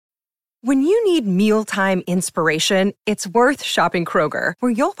When you need mealtime inspiration, it's worth shopping Kroger,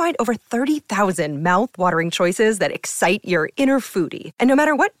 where you'll find over 30,000 mouth-watering choices that excite your inner foodie. And no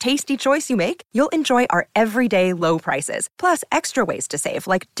matter what tasty choice you make, you'll enjoy our everyday low prices, plus extra ways to save,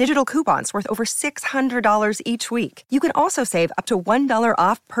 like digital coupons worth over $600 each week. You can also save up to $1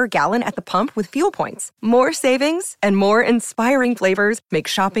 off per gallon at the pump with fuel points. More savings and more inspiring flavors make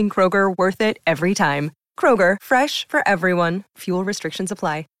shopping Kroger worth it every time. Kroger, fresh for everyone. Fuel restrictions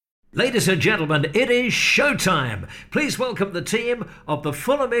apply. Ladies and gentlemen, it is showtime. Please welcome the team of the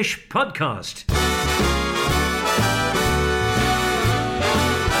Fulhamish podcast.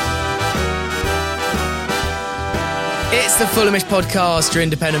 It's the Fulhamish podcast, your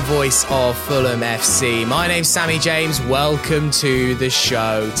independent voice of Fulham FC. My name's Sammy James. Welcome to the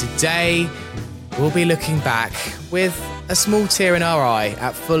show. Today, we'll be looking back with a small tear in our eye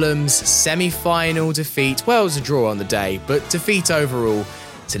at Fulham's semi-final defeat. Well, it was a draw on the day, but defeat overall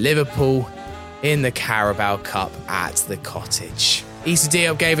to Liverpool in the Carabao Cup at the Cottage. Issa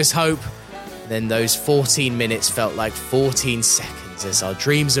Diop gave us hope. Then those 14 minutes felt like 14 seconds as our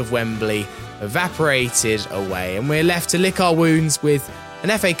dreams of Wembley evaporated away, and we're left to lick our wounds with an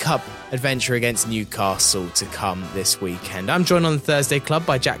FA Cup adventure against Newcastle to come this weekend. I'm joined on the Thursday Club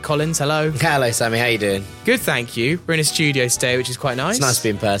by Jack Collins. Hello. Hello, Sammy. How you doing? Good, thank you. We're in a studio today, which is quite nice. It's nice to be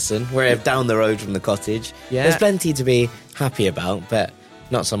in person. We're down the road from the Cottage. Yeah. There's plenty to be happy about, but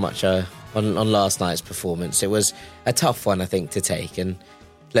not so much on last night's performance. It was a tough one, I think, to take, and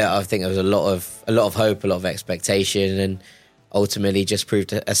I think there was a lot of hope, a lot of expectation, and ultimately just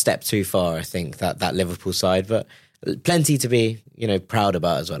proved a step too far. I think that Liverpool side, but plenty to be proud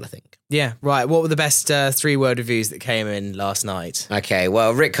about as well, I think. Yeah, right. What were the best 3-word reviews that came in last night? Okay,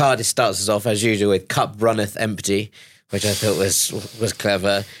 well, Rick Hardy starts us off as usual with "Cup runneth empty," which I thought was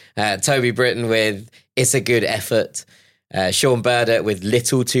clever. Toby Britton with "It's a good effort." Sean Burdett with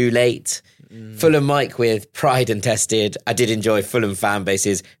 "Little Too Late." Fulham Mike with "Pride and Tested." I did enjoy Fulham fan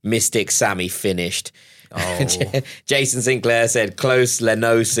base's "Mystic Sammy finished." Oh. Jason Sinclair said "Close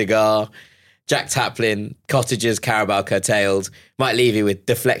Leno cigar." Jack Taplin, "Cottages Carabao curtailed." Mike Levy with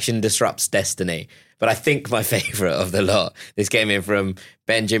 "Deflection disrupts destiny." But I think my favourite of the lot, this came in from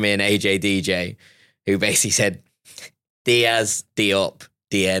Benjamin AJDJ, who basically said "Diaz, Diop,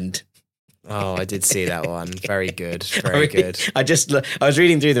 Diend." Oh, I did see that one. Very good. Very good. I was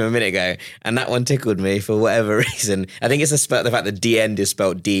reading through them a minute ago, and that one tickled me for whatever reason. I think it's the fact that Diend is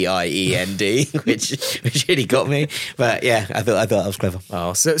spelled D-I-E-N-D, which really got me. But yeah, I thought that was clever.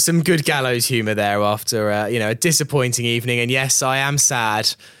 Oh, so some good gallows humour there after a disappointing evening. And yes, I am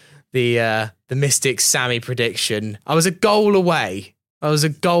sad. The Mystic Sammy prediction. I was a goal away.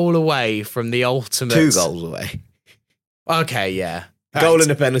 From the ultimate. 2 goals away. Okay, yeah. Goal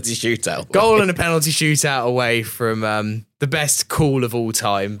and a penalty shootout. Goal and a penalty shootout away from the best call of all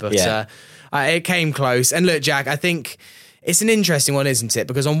time. But it came close. And look, Jack, I think it's an interesting one, isn't it?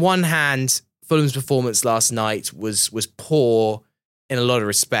 Because on one hand, Fulham's performance last night was poor in a lot of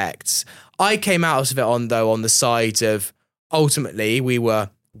respects. I came out of it on the side of ultimately we were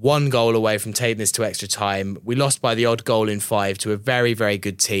 1 goal away from taking this to extra time. We lost by the odd goal in 5 to a very, very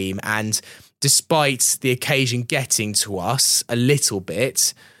good team. And despite the occasion getting to us a little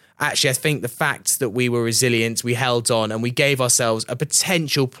bit, actually, I think the fact that we were resilient, we held on, and we gave ourselves a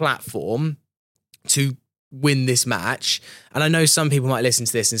potential platform to win this match. And I know some people might listen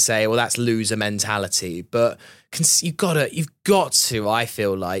to this and say, well, that's loser mentality. But you've got to, I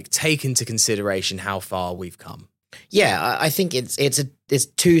feel like, take into consideration how far we've come. Yeah, I think it's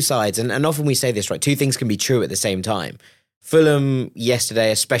 2 sides. And often we say this, right? 2 things can be true at the same time. Fulham yesterday,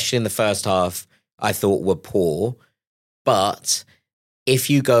 especially in the first half, I thought were poor. But if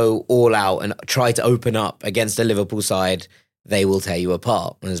you go all out and try to open up against the Liverpool side, they will tear you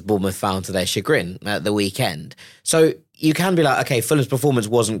apart, as Bournemouth found to their chagrin at the weekend. So you can be like, okay, Fulham's performance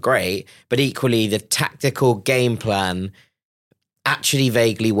wasn't great, but equally the tactical game plan actually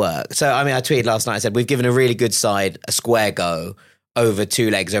vaguely worked. So, I tweeted last night, I said, we've given a really good side a square go over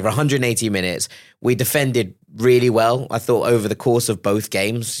 2 legs, over 180 minutes. We defended really well, I thought, over the course of both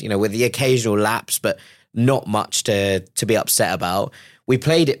games, with the occasional lapse, but not much to be upset about. We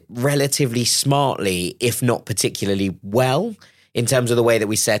played it relatively smartly, if not particularly well, in terms of the way that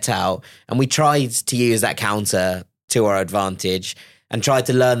we set out. And we tried to use that counter to our advantage and tried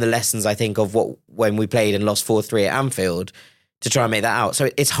to learn the lessons, I think, of when we played and lost 4-3 at Anfield to try and make that out. So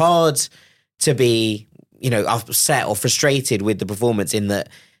it's hard to be upset or frustrated with the performance, in that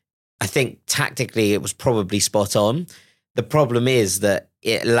I think tactically it was probably spot on. The problem is that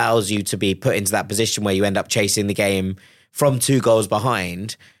it allows you to be put into that position where you end up chasing the game from 2 goals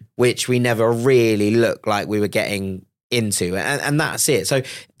behind, which we never really looked like we were getting into, and that's it. So,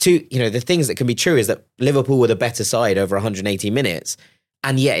 the things that can be true is that Liverpool were the better side over 180 minutes,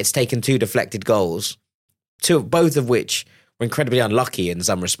 and yet it's taken 2 deflected goals, both of which were incredibly unlucky in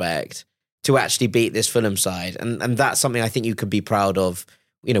some respect, to actually beat this Fulham side, and that's something I think you could be proud of,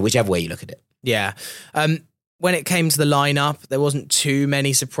 whichever way you look at it. Yeah. When it came to the lineup, there wasn't too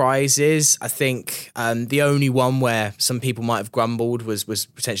many surprises. I think the only one where some people might have grumbled was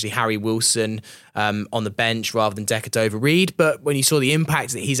potentially Harry Wilson on the bench rather than Decordova-Reid. But when you saw the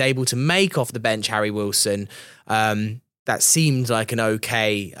impact that he's able to make off the bench, Harry Wilson, that seemed like an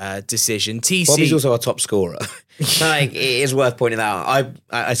okay decision. Bobby's also our top scorer. It is worth pointing out.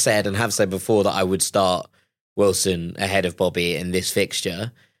 I said and have said before that I would start Wilson ahead of Bobby in this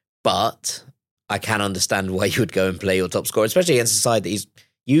fixture, but I can understand why you would go and play your top scorer, especially against a side that he's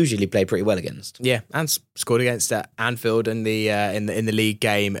usually played pretty well against. Yeah, and scored against Anfield in the league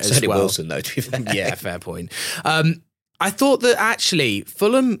game as well. Wilson, though, to be fair. Yeah, fair point. I thought that actually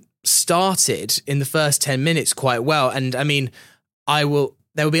Fulham started in the first 10 minutes quite well, and I mean, there will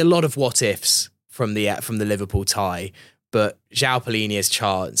be a lot of what ifs from the Liverpool tie. But João Palhinha's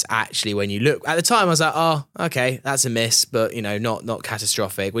chance, actually, when you look at the time, I was like, oh, okay, that's a miss, but not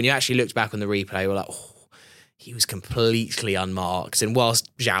catastrophic. When you actually looked back on the replay, we're like, oh, he was completely unmarked. And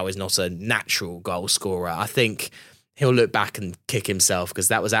whilst João is not a natural goal scorer, I think he'll look back and kick himself because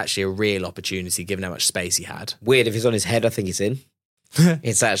that was actually a real opportunity given how much space he had. Weird, if he's on his head, I think he's in.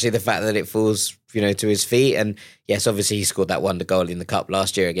 It's actually the fact that it falls, to his feet. And yes, obviously he scored that wonder goal in the Cup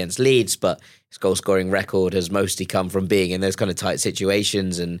last year against Leeds, but his goal scoring record has mostly come from being in those kind of tight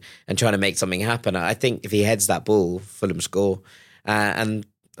situations and trying to make something happen. I think if he heads that ball, Fulham score. And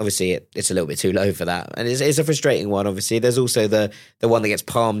obviously it's a little bit too low for that. And it's a frustrating one, obviously. There's also the one that gets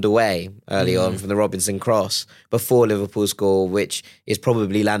palmed away early on from the Robinson cross before Liverpool score, which is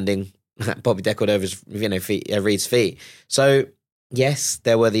probably landing at Bobby Decordova's Reid's feet. So yes,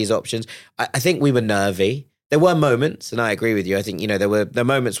 there were these options. I think we were nervy. There were moments, and I agree with you. I think, there were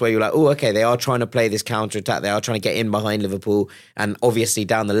moments where you're like, oh, okay, they are trying to play this counter-attack. They are trying to get in behind Liverpool. And obviously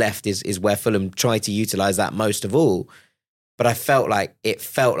down the left is where Fulham tried to utilise that most of all. But it felt like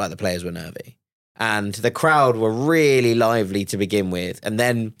the players were nervy. And the crowd were really lively to begin with. And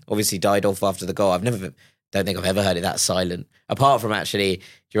then obviously died off after the goal. Don't think I've ever heard it that silent. Apart from actually, do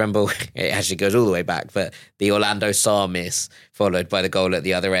you remember, it actually goes all the way back, but the Orlando Sarr miss followed by the goal at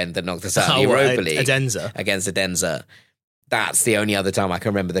the other end that knocked us out of the Europa League. Against Adenza. That's the only other time I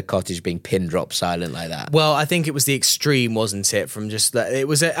can remember the Cottage being pin drop silent like that. Well, I think it was the extreme, wasn't it? From just that, it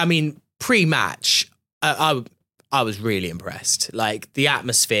was, pre-match, I was really impressed. Like, the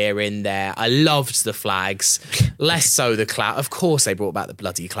atmosphere in there. I loved the flags. Less so the clap. Of course they brought back the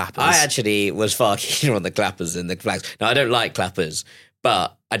bloody clappers. I actually was far keener on the clappers than the flags. Now, I don't like clappers,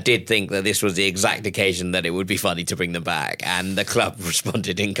 but I did think that this was the exact occasion that it would be funny to bring them back. And the club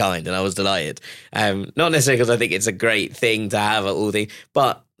responded in kind, and I was delighted. Not necessarily because I think it's a great thing to have at all things,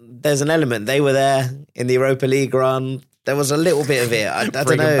 but there's an element. They were there in the Europa League run. There was a little bit of it. I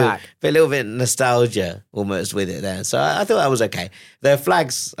don't know, a little bit of nostalgia almost with it there. So I thought that was okay. The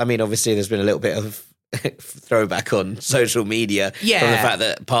flags, obviously there's been a little bit of throwback on social media from the fact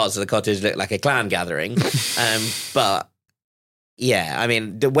that parts of the Cottage look like a clan gathering. But yeah,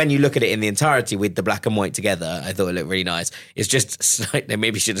 when you look at it in the entirety with the black and white together, I thought it looked really nice. It's just they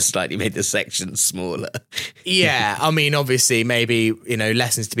maybe should have slightly made the sections smaller. Yeah, obviously maybe,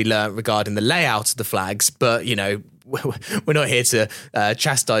 lessons to be learned regarding the layout of the flags, but, we're not here to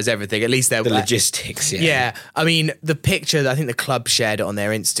chastise everything. At least they're the logistics. Yeah. The picture, I think the club shared it on their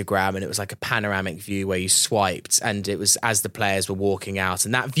Instagram, and it was like a panoramic view where you swiped, and it was as the players were walking out,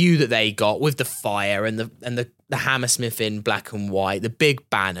 and that view that they got with the fire and the Hammersmith in black and white, the big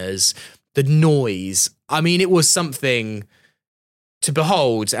banners, the noise. It was something to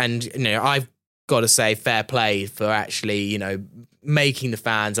behold, and I've got to say fair play for actually making the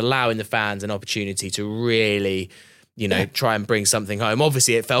fans, allowing the fans an opportunity to really try and bring something home.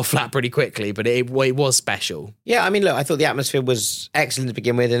 Obviously, it fell flat pretty quickly, but it was special. Yeah, look, I thought the atmosphere was excellent to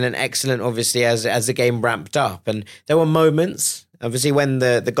begin with, and then excellent, obviously, as the game ramped up. And there were moments, obviously, when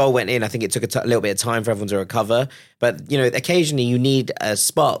the goal went in, I think it took a little bit of time for everyone to recover. But, occasionally you need a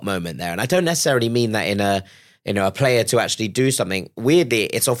spark moment there. And I don't necessarily mean that in a player to actually do something. Weirdly,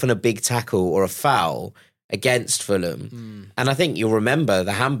 it's often a big tackle or a foul against Fulham. And I think you'll remember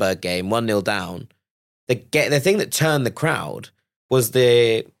the Hamburg game, 1-0 down. The thing that turned the crowd was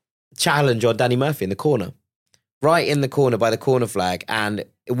the challenge on Danny Murphy in the corner. Right in the corner by the corner flag, and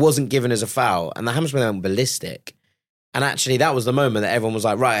it wasn't given as a foul. And the Hammersmith went ballistic. And actually, that was the moment that everyone was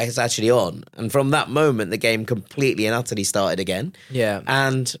like, right, it's actually on. And from that moment, the game completely and utterly started again. Yeah.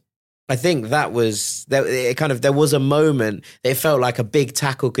 And I think that was there was a moment that it felt like a big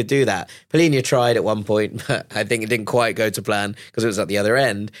tackle could do that. Polina tried at one point, but I think it didn't quite go to plan because it was at the other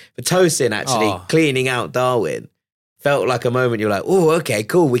end. But Tosin actually cleaning out Darwin felt like a moment you're like, oh, okay,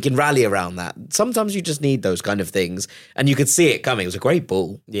 cool, we can rally around that. Sometimes you just need those kind of things. And you could see it coming. It was a great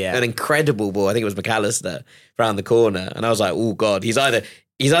ball. Yeah. An incredible ball. I think it was McAllister around the corner. And I was like, oh, God, he's either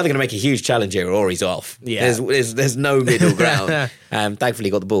going to make a huge challenge here or he's off. Yeah. There's no middle ground. Thankfully,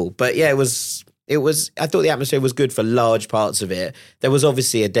 he got the ball. But yeah, it was. I thought the atmosphere was good for large parts of it. There was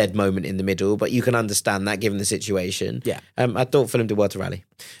obviously a dead moment in the middle, but you can understand that given the situation. Yeah. I thought Fulham did well to rally.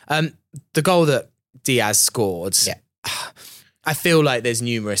 The goal that Diaz scored, yeah. I feel like there's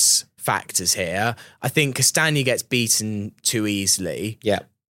numerous factors here. I think Castagna gets beaten too easily. Yeah.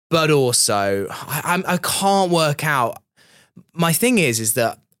 But also, I can't work out. My thing is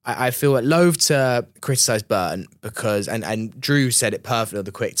that I feel loath to criticise Burton because, and Drew said it perfectly on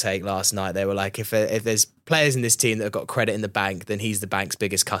the quick take last night. They were like, if there's players in this team that have got credit in the bank, then he's the bank's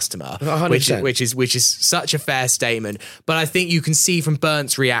biggest customer, which is such a fair statement. But I think you can see from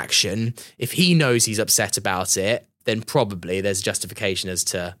Burnt's reaction, if he knows he's upset about it, then probably there's justification as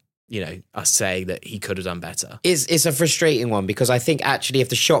to, us saying that he could have done better. It's a frustrating one because I think actually if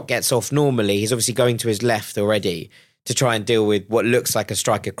the shot gets off normally, he's obviously going to his left already to try and deal with what looks like a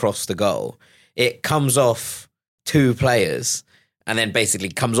strike across the goal. It comes off two players and then basically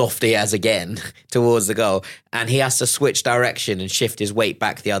comes off Diaz again towards the goal. And he has to switch direction and shift his weight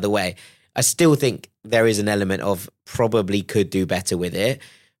back the other way. I still think there is an element of probably could do better with it.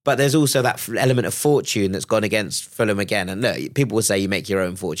 But there's also that element of fortune that's gone against Fulham again. And look, people will say you make your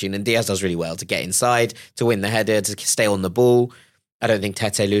own fortune. And Diaz does really well to get inside, to win the header, to stay on the ball. I don't think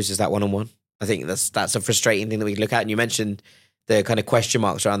Tete loses that one-on-one. I think that's a frustrating thing that we can look at. And you mentioned the kind of question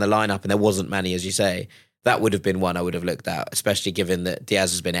marks around the lineup, and there wasn't many, as you say. That would have been one I would have looked at, especially given that Diaz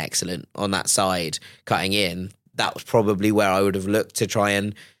has been excellent on that side, cutting in. That was probably where I would have looked to try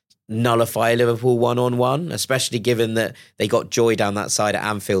and nullify Liverpool one-on-one, especially given that they got joy down that side at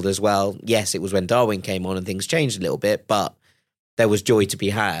Anfield as well. Yes, it was when Darwin came on and things changed a little bit, but there was joy to be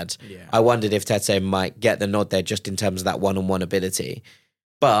had. Yeah. I wondered if Tete might get the nod there just in terms of that one-on-one ability.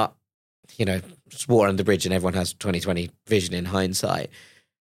 But, it's water under the bridge and everyone has 20/20 vision in hindsight.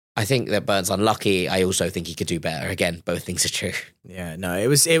 I think that Burnt's unlucky. I also think he could do better. Again, both things are true. Yeah, no, it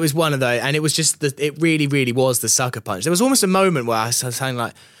was one of those, and it was just it really, really was the sucker punch. There was almost a moment where I was saying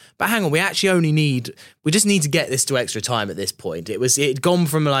like, but hang on, we just need to get this to extra time at this point. It'd gone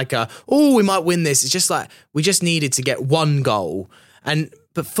from like we might win this. It's just like, we just needed to get one goal.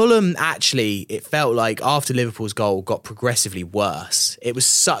 But Fulham actually, it felt like after Liverpool's goal got progressively worse. It was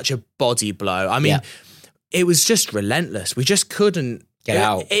such a body blow. I mean, It was just relentless. We just couldn't get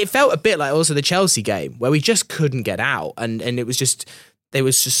out. It felt a bit like also the Chelsea game where we just couldn't get out. And it was just, they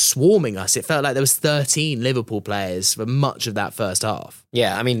was just swarming us. It felt like there was 13 Liverpool players for much of that first half.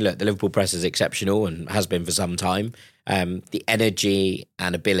 Yeah, I mean, look, the Liverpool press is exceptional and has been for some time. The energy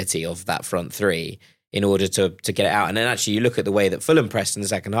and ability of that front three in order to get it out. And then actually you look at the way that Fulham pressed in the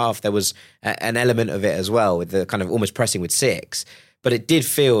second half, there was an element of it as well with the kind of almost pressing with six. But it did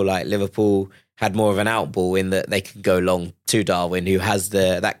feel like Liverpool had more of an outball in that they could go long to Darwin, who has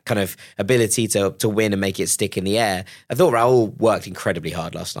that kind of ability to win and make it stick in the air. I thought Raul worked incredibly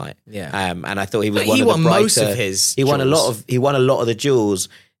hard last night. Yeah. And I thought he was he won most of his He won a lot of the duels.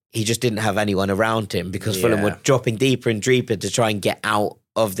 He just didn't have anyone around him because Fulham were dropping deeper and deeper to try and get out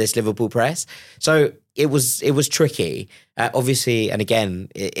of this Liverpool press. So it was tricky. Obviously, and again,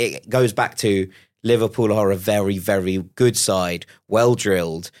 it goes back to Liverpool are a very, very good side, well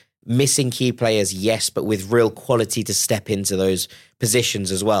drilled, missing key players, yes, but with real quality to step into those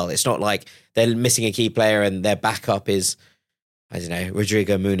positions as well. It's not like they're missing a key player and their backup is, I don't know,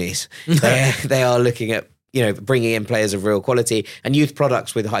 Rodrigo Muniz. They are looking at, bringing in players of real quality and youth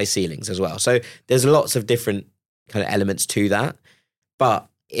products with high ceilings as well. So there's lots of different kind of elements to that. But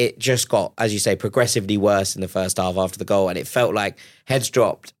it just got, as you say, progressively worse in the first half after the goal. And it felt like heads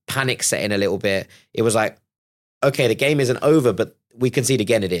dropped, panic set in a little bit. It was like, okay, the game isn't over, but we concede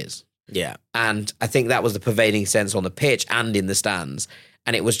again, it is. Yeah. And I think that was the pervading sense on the pitch and in the stands.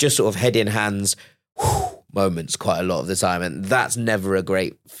 And it was just sort of head in hands moments quite a lot of the time. And that's never a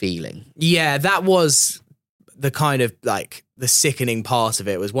great feeling. Yeah, that was the kind of like the sickening part of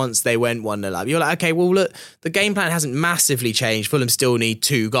it was once they went 1-0 up, you're like, okay, well, look, the game plan hasn't massively changed. Fulham still need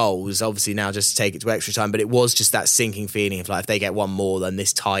 2 goals, obviously now just to take it to extra time. But it was just that sinking feeling of like, if they get one more, then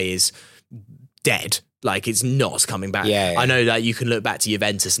this tie is dead. Like, it's not coming back. Yeah. I know that you can look back to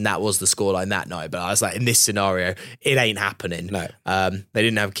Juventus and that was the scoreline that night, but I was like, in this scenario, it ain't happening. No. They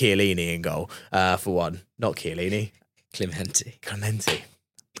didn't have Chiellini in goal, for one. Not Chiellini. Clemente.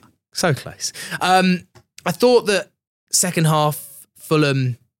 So close. I thought that second half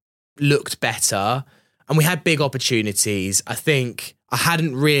Fulham looked better and we had big opportunities. I think I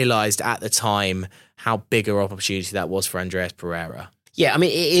hadn't realised at the time how big an opportunity that was for Andreas Pereira. Yeah, I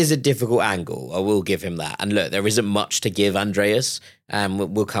mean, it is a difficult angle. I will give him that. And look, there isn't much to give Andreas.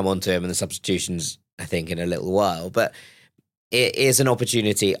 We'll come on to him and the substitutions, I think, in a little while. But it is an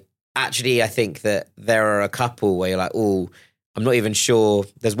opportunity. Actually, I think that there are a couple where you're like, oh, I'm not even sure.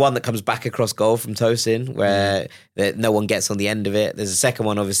 There's one that comes back across goal from Tosin where no one gets on the end of it. There's a second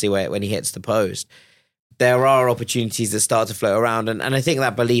one, obviously, when he hits the post. There are opportunities that start to float around, and I think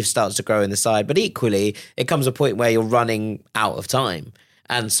that belief starts to grow in the side. But equally, it comes a point where you're running out of time.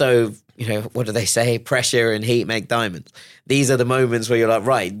 And so, what do they say? Pressure and heat make diamonds. These are the moments where you're like,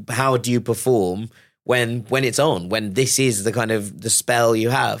 right, how do you perform when it's on, when this is the kind of the spell you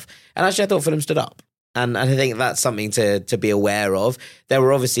have? And actually, I thought Fulham stood up. And I think that's something to be aware of. There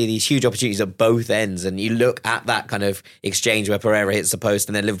were obviously these huge opportunities at both ends, and you look at that kind of exchange where Pereira hits the post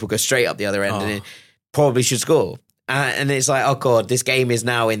and then Liverpool goes straight up the other end and it probably should score. And it's like, oh God, this game is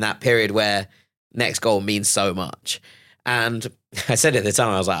now in that period where next goal means so much. And I said at the time,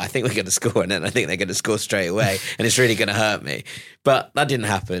 I was like, I think we're going to score, and then I think they're going to score straight away, and it's really going to hurt me. But that didn't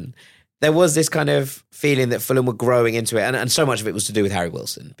happen. There was this kind of feeling that Fulham were growing into it, and so much of it was to do with Harry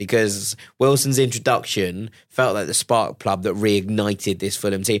Wilson, because Wilson's introduction felt like the spark plug that reignited this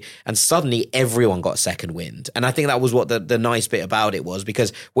Fulham team, and suddenly everyone got second wind. And I think that was what the nice bit about it was,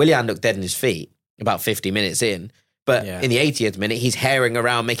 because Willian looked dead on his feet about 50 minutes in, but in the 80th minute, he's herring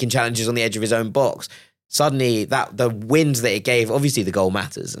around, making challenges on the edge of his own box. Suddenly, the wind that it gave, obviously the goal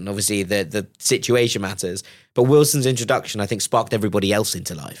matters, and obviously the situation matters, but Wilson's introduction, I think, sparked everybody else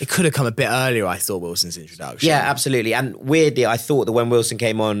into life. It could have come a bit earlier, I thought, Wilson's introduction. Yeah, absolutely. And weirdly, I thought that when Wilson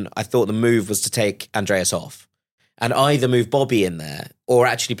came on, I thought the move was to take Andreas off and either move Bobby in there or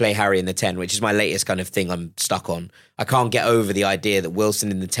actually play Harry in the 10, which is my latest kind of thing I'm stuck on. I can't get over the idea that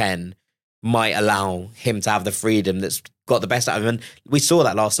Wilson in the 10 might allow him to have the freedom that's got the best out of him. And we saw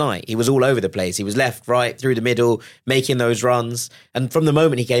that last night. He was all over the place. He was left, right, through the middle, making those runs. And from the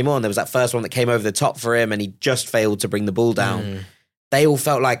moment he came on, there was that first one that came over the top for him and he just failed to bring the ball down. They all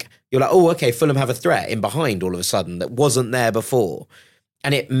felt like, you're like, oh, okay, Fulham have a threat in behind all of a sudden that wasn't there before.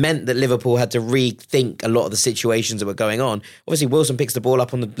 And it meant that Liverpool had to rethink a lot of the situations that were going on. Obviously, Wilson picks the ball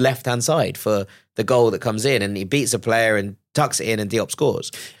up on the left-hand side for the goal that comes in and he beats a player and tucks it in and Diop scores.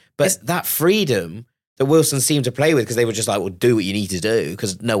 But that freedom that Wilson seemed to play with, because they were just like, well, do what you need to do,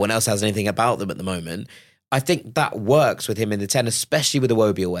 because no one else has anything about them at the moment. I think that works with him in the 10, especially with the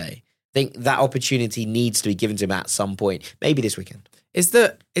Iwobi away. I think that opportunity needs to be given to him at some point, maybe this weekend.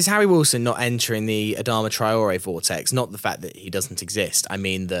 Is Harry Wilson not entering the Adama Traore vortex? Not the fact that he doesn't exist. I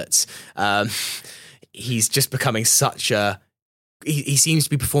mean that he's just becoming such a... He seems to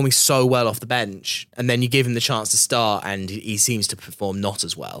be performing so well off the bench, and then you give him the chance to start and he seems to perform not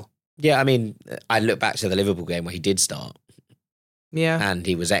as well. Yeah, I mean, I look back to the Liverpool game where he did start. Yeah. And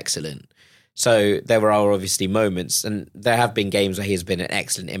he was excellent. So there are obviously moments, and there have been games where he has been an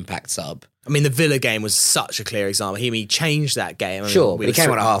excellent impact sub. I mean, the Villa game was such a clear example. He changed that game. Sure, but he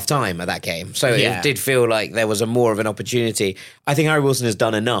came on at half-time at that game. So it did feel like there was more of an opportunity. I think Harry Wilson has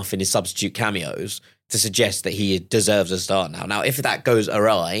done enough in his substitute cameos to suggest that he deserves a start now. Now, if that goes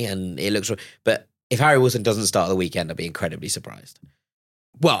awry and it looks... But if Harry Wilson doesn't start the weekend, I'd be incredibly surprised.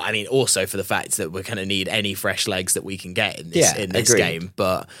 Well, I mean, also for the fact that we're going to need any fresh legs that we can get in this game.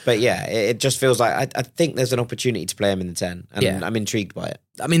 But yeah, it just feels like I think there's an opportunity to play him in the 10, and I'm intrigued by it.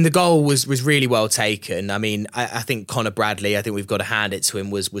 I mean, the goal was really well taken. I mean, I think Conor Bradley, I think we've got to hand it to him,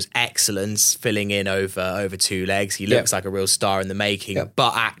 was excellent, filling in over two legs. He looks like a real star in the making,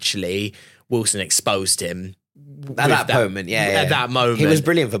 but actually Wilson exposed him. At that moment. At that moment. He was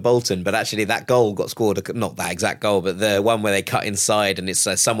brilliant for Bolton, but actually that goal got scored, not that exact goal, but the one where they cut inside and it's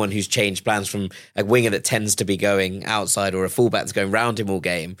someone who's changed plans from a winger that tends to be going outside or a fullback that's going round him all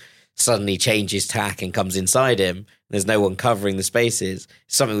game, suddenly changes tack and comes inside him. There's no one covering the spaces.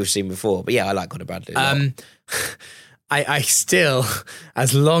 It's something we've seen before. But yeah, I like Conor Bradley. I still,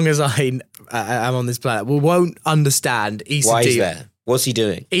 as long as I'm on this planet, won't understand why he's there. What's he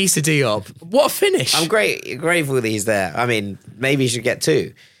doing? Issa Diop. What a finish. I'm grateful that he's there. I mean, maybe he should get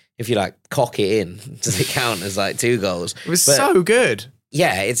two. If you cock it in, does it count as 2 goals? It was so good.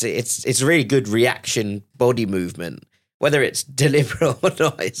 Yeah, it's a really good reaction body movement. Whether it's deliberate or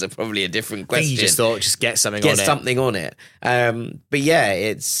not is probably a different question. He just thought, just get something on it. But yeah,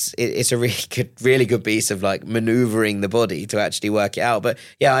 it's a really good piece of manoeuvring the body to actually work it out. But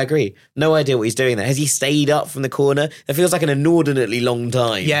yeah, I agree. No idea what he's doing there. Has he stayed up from the corner? It feels like an inordinately long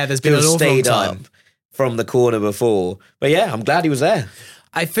time. Yeah, there's been an awful long time up from the corner before. But yeah, I'm glad he was there.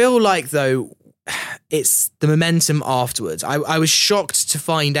 I feel like, though, it's the momentum afterwards. I was shocked to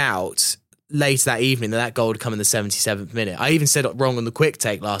find out later that evening that goal had come in the 77th minute. I even said it wrong on the quick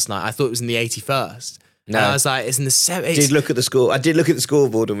take last night. I thought it was in the 81st. No. And I was like, it's in the 70th. I did look at the score. I did look at the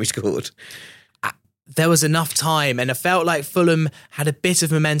scoreboard when we scored. There was enough time, and I felt like Fulham had a bit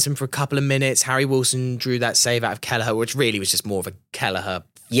of momentum for a couple of minutes. Harry Wilson drew that save out of Kelleher, which really was just more of a Kelleher.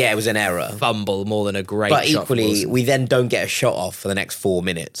 Yeah, it was an error. Fumble more than a great but shot. But equally, we then don't get a shot off for the next 4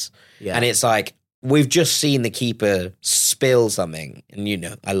 minutes. Yeah. And it's like, we've just seen the keeper spill something.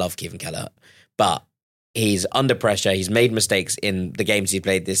 And I love Kevin Kelleher. But he's under pressure. He's made mistakes in the games he's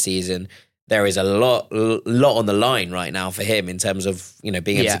played this season. There is a lot on the line right now for him in terms of, being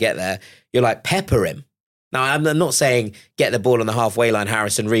able to get there. You're like, pepper him. Now, I'm not saying get the ball on the halfway line,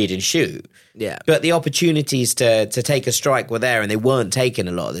 Harrison Reed, and shoot. Yeah. But the opportunities to take a strike were there, and they weren't taken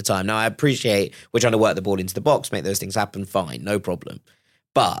a lot of the time. Now, I appreciate we're trying to work the ball into the box, make those things happen, fine, no problem.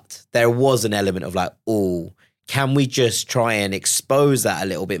 But there was an element of like, can we just try and expose that a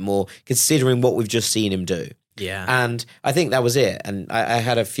little bit more, considering what we've just seen him do? Yeah. And I think that was it. And I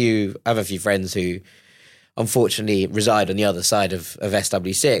have a few friends who unfortunately reside on the other side of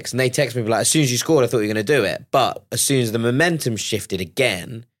SW6, and they text me like, as soon as you scored, I thought you were going to do it. But as soon as the momentum shifted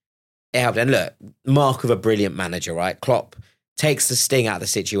again, it helped. And look, mark of a brilliant manager, right? Klopp takes the sting out of the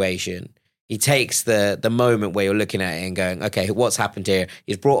situation. He takes the moment where you're looking at it and going, okay, what's happened here?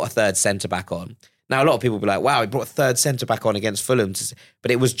 He's brought a third centre-back on. Now, a lot of people will be like, wow, he brought a third centre-back on against Fulham.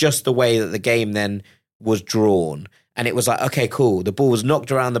 But it was just the way that the game then was drawn. And it was like, okay, cool. The ball was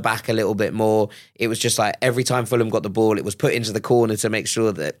knocked around the back a little bit more. It was just like every time Fulham got the ball, it was put into the corner to make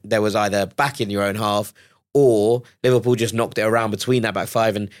sure that there was either back in your own half, or Liverpool just knocked it around between that back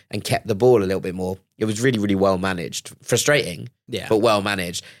five and kept the ball a little bit more. It was really, really well managed. Frustrating, but well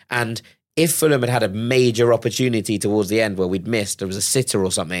managed. And if Fulham had a major opportunity towards the end where we'd missed, there was a sitter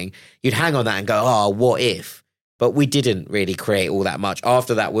or something, you'd hang on that and go, what if? But we didn't really create all that much.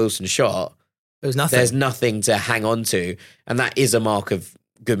 After that Wilson shot, there's nothing to hang on to. And that is a mark of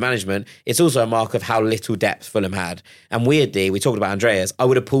good management. It's also a mark of how little depth Fulham had. And weirdly, we talked about Andreas. I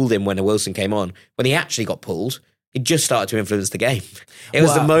would have pulled him when Wilson came on. When he actually got pulled, he just started to influence the game. It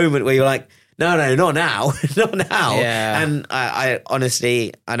was the moment where you're like, no, not now. Not now. Yeah. And I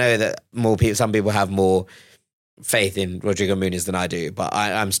honestly, I know that some people have more faith in Rodrigo Muniz than I do, but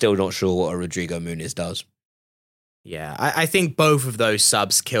I'm still not sure what a Rodrigo Muniz does. Yeah, I think both of those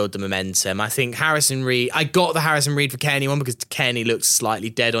subs killed the momentum. I think Harrison Reed, I got the Harrison Reed for Kenny one because Kenny looked slightly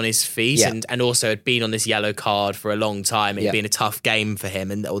dead on his feet and also had been on this yellow card for a long time. It had been a tough game for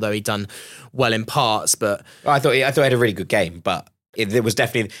him, and although he'd done well in parts, but I thought he had a really good game, but there was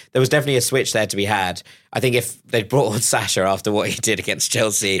definitely a switch there to be had. I think if they'd brought on Sasha after what he did against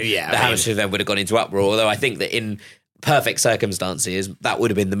Chelsea, the Hamilton then would have gone into uproar. Although I think that in perfect circumstances, that would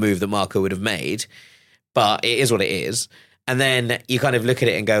have been the move that Marco would have made. But it is what it is. And then you kind of look at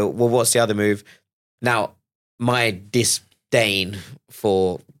it and go, well, what's the other move? Now, my disdain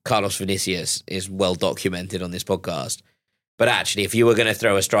for Carlos Vinicius is well documented on this podcast. But actually, if you were going to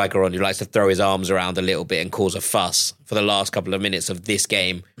throw a striker on who likes to throw his arms around a little bit and cause a fuss for the last couple of minutes of this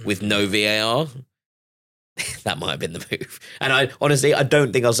game with no VAR, that might have been the move. And I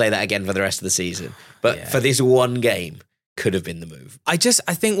don't think I'll say that again for the rest of the season. But for this one game, could have been the move. I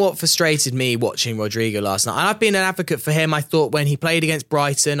think what frustrated me watching Rodrigo last night, and I've been an advocate for him, I thought when he played against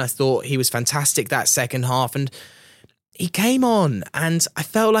Brighton, I thought he was fantastic that second half, and he came on and I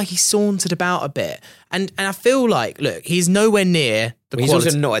felt like he sauntered about a bit. And I feel like, look, he's nowhere near the quality. He's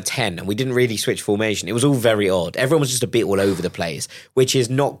also not a 10, and we didn't really switch formation. It was all very odd. Everyone was just a bit all over the place, which is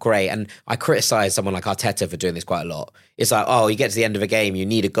not great. And I criticise someone like Arteta for doing this quite a lot. It's like, you get to the end of a game, you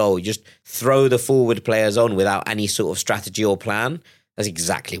need a goal. You just throw the forward players on without any sort of strategy or plan. That's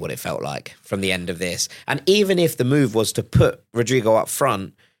exactly what it felt like from the end of this. And even if the move was to put Rodrigo up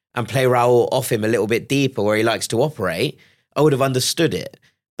front and play Raul off him a little bit deeper where he likes to operate, I would have understood it.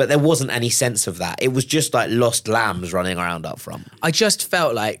 But there wasn't any sense of that. It was just like lost lambs running around up front. I just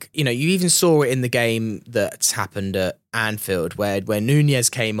felt like, you even saw it in the game that's happened at Anfield where Nunez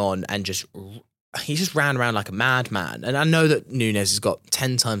came on and he just ran around like a madman. And I know that Nunez has got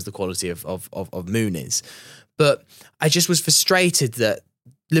 10 times the quality of Muniz. But I just was frustrated that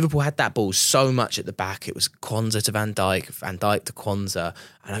Liverpool had that ball so much at the back. It was Kwanzaa to Van Dijk to Kwanzaa.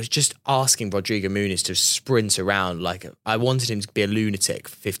 And I was just asking Rodrigo Muniz to sprint around like I wanted him to be a lunatic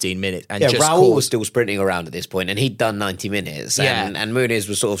for 15 minutes. And Raul was still sprinting around at this point, and he'd done 90 minutes. And Muniz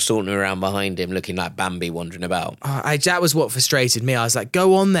was sort of sauntering around behind him looking like Bambi wandering about. That was what frustrated me. I was like,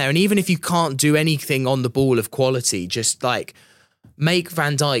 go on there. And even if you can't do anything on the ball of quality, just like make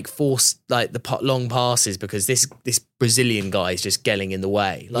Van Dijk force like the long passes because this Brazilian guy is just getting in the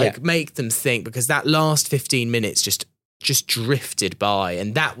way. Like make them think, because that last 15 minutes just drifted by,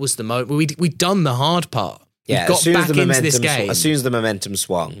 and that was the moment we'd done the hard part. Yeah, got back into this game. As soon as the momentum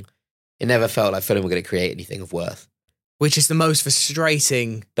swung, it never felt like Fulham were going to create anything of worth. Which is the most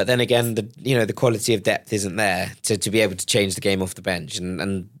frustrating. But then again, the quality of depth isn't there to be able to change the game off the bench,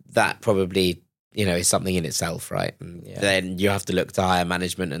 and that probably is something in itself, right? And then you have to look to higher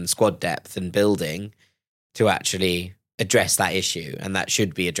management and squad depth and building to actually address that issue, and that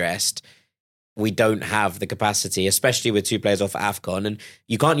should be addressed. We don't have the capacity, especially with 2 players off AFCON, and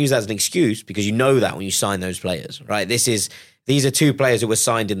you can't use that as an excuse because you know that when you sign those players, right? These are 2 players who were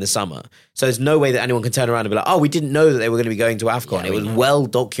signed in the summer. So there's no way that anyone can turn around and be like, oh, we didn't know that they were going to be going to AFCON. It was well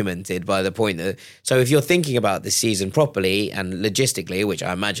documented by the point that... So if you're thinking about this season properly and logistically, which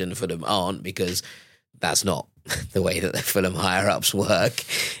I imagine Fulham aren't because that's not the way that the Fulham higher-ups work,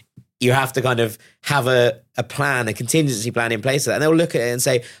 you have to kind of have a plan, a contingency plan in place. And they'll look at it and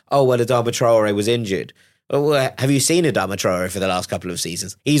say, oh, well, Adama Traore was injured. Well, have you seen Adama Traore for the last couple of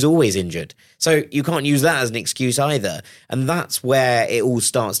seasons? He's always injured. So you can't use that as an excuse either. And that's where it all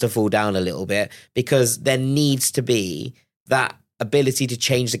starts to fall down a little bit, because there needs to be that ability to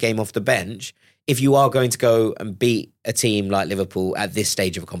change the game off the bench if you are going to go and beat a team like Liverpool at this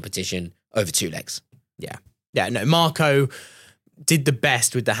stage of a competition over 2 legs. Yeah, no, Marco did the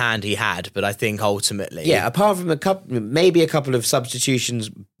best with the hand he had, but I think ultimately... Yeah, apart from maybe a couple of substitutions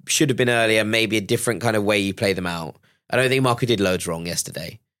should have been earlier, maybe a different kind of way you play them out. I don't think Marco did loads wrong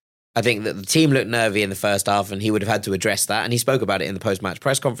yesterday. I think that the team looked nervy in the first half and he would have had to address that. And he spoke about it in the post-match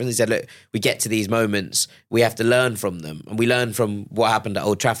press conference. He said, look, we get to these moments, we have to learn from them. And we learn from what happened at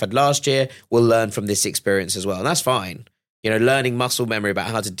Old Trafford last year. We'll learn from this experience as well. And that's fine. Learning muscle memory about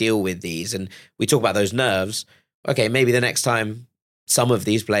how to deal with these. And we talk about those nerves. Okay, maybe the next time some of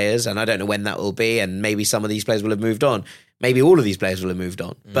these players, and I don't know when that will be, and maybe some of these players will have moved on. Maybe all of these players will have moved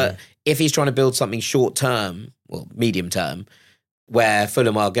on. But if he's trying to build something short-term, well, medium-term, where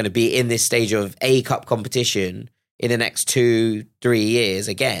Fulham are going to be in this stage of a cup competition in the next 2-3 years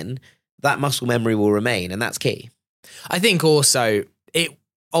again, that muscle memory will remain, and that's key. I think also it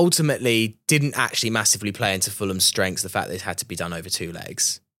ultimately didn't actually massively play into Fulham's strengths, the fact that it had to be done over 2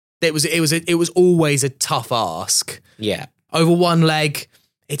 legs. It was always a tough ask. Yeah. Over 1 leg,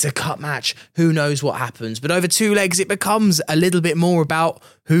 it's a cup match. Who knows what happens? But over 2 legs, it becomes a little bit more about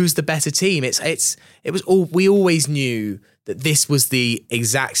who's the better team. We always knew that this was the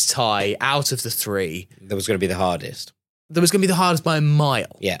exact tie out of the 3. That was going to be the hardest. That was going to be the hardest by a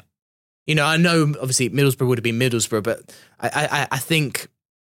mile. Yeah. I know obviously Middlesbrough would have been Middlesbrough, but I think,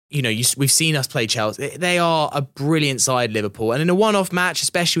 we've seen us play Chelsea. They are a brilliant side, Liverpool. And in a one-off match,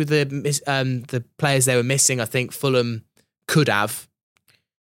 especially with the players they were missing, I think Fulham could have.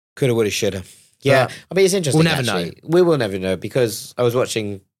 Coulda, woulda, shoulda. Yeah, I mean, it's interesting. We'll never know. We will never know, because I was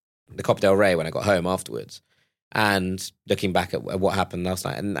watching the Copa del Rey when I got home afterwards and looking back at what happened last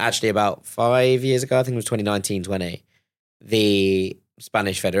night. And actually about 5 years ago, I think it was 2019-20, the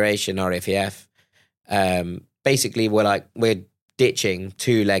Spanish Federation, RFEF, basically we're ditching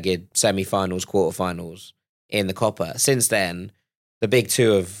 2-legged semi-finals, quarterfinals in the Copa. Since then, the big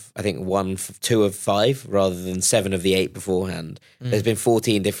 2 of, I think, 2 of 5 rather than 7 of the 8 beforehand. There's been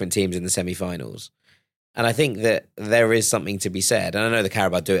 14 different teams in the semi-finals. And I think that there is something to be said. And I know the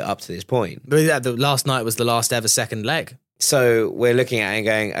Carabao do it up to this point. But the last night was the last ever second leg. So we're looking at it and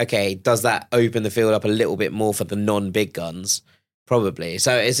going, okay, does that open the field up a little bit more for the non-big guns? Probably.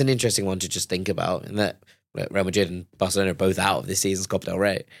 So it's an interesting one to just think about, in that Real Madrid and Barcelona are both out of this season's Copa del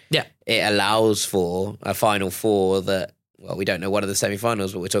Rey. Yeah. It allows for a Final Four that, well, we don't know what are the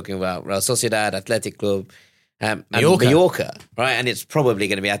semi-finals, but we're talking about Real Sociedad, Athletic Club, and Mallorca, right? And it's probably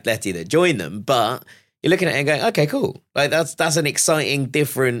going to be Atleti that join them, but you're looking at it and going, okay, cool. Like that's an exciting,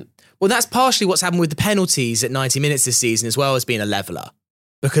 different... Well, that's partially what's happened with the penalties at 90 minutes this season, as well as being a leveller.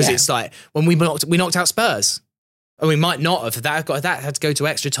 Because it's like, when we knocked out Spurs, and we might not have, if that had to go to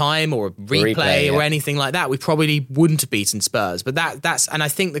extra time or a replay or anything like that, we probably wouldn't have beaten Spurs. But that's, and I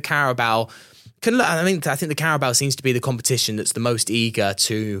think the Carabao I think the Carabao seems to be the competition that's the most eager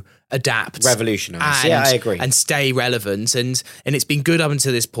to adapt, revolutionise. Yeah, I agree, and stay relevant. And it's been good up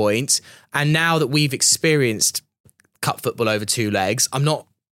until this point. And now that we've experienced cup football over 2 legs,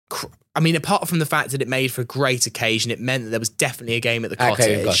 apart from the fact that it made for a great occasion, it meant that there was definitely a game at the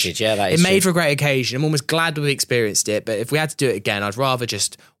Cottage. Yeah, that is It made for a great occasion. I'm almost glad we experienced it, but if we had to do it again, I'd rather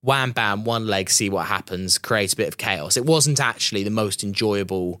just wham, bam, 1 leg, see what happens, create a bit of chaos. It wasn't actually the most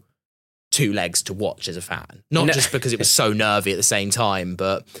enjoyable 2 legs to watch as a fan. Not just because it was so nervy at the same time,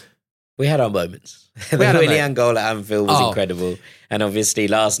 but... We had our moments. The Willian goal at Anfield was incredible. And obviously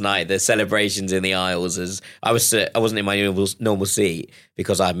last night, the celebrations in the aisles, as I wasn't in my normal seat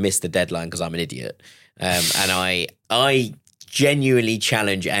because I missed the deadline because I'm an idiot. And I genuinely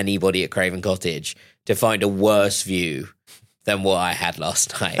challenge anybody at Craven Cottage to find a worse view than what I had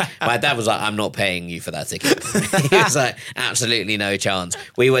last night. My dad was like, I'm not paying you for that ticket. He was like, absolutely no chance.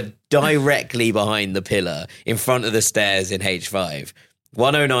 We were directly behind the pillar in front of the stairs in H5.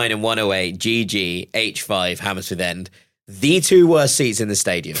 109 and 108, GG, H5, Hammersmith End. The two worst seats in the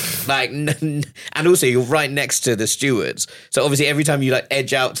stadium. And also you're right next to the stewards. So obviously every time you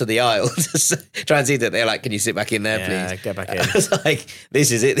edge out to the aisle to try and see that, they're like, can you sit back in there, please? Get back in. I was like,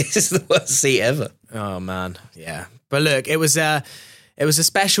 this is it. This is the worst seat ever. Oh man. Yeah. But look, it was a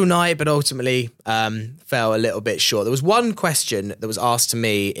special night, but ultimately fell a little bit short. There was one question that was asked to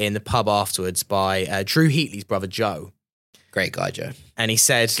me in the pub afterwards by Drew Heatley's brother, Joe. Great guy, Joe. And he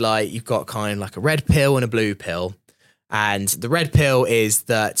said, you've got kind of like a red pill and a blue pill. And the red pill is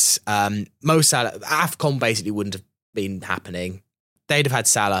that Mo Salah, AFCON basically wouldn't have been happening. They'd have had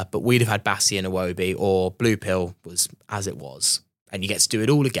Salah, but we'd have had Bassi and Iwobi, or blue pill was as it was. And you get to do it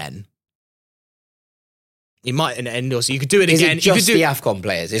all again. You might, and also you could do it again. Is it just the AFCON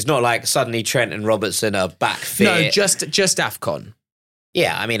players? It's not like suddenly Trent and Robertson are back fit. No, just AFCON.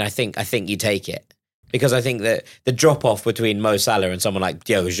 Yeah, I mean, I think you take it. Because I think that the drop-off between Mo Salah and someone like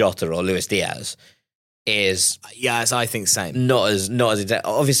Diogo Jota or Luis Diaz is... Yes, I think same. Not as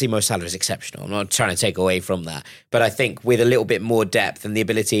obviously Mo Salah is exceptional. I'm not trying to take away from that. But I think with a little bit more depth and the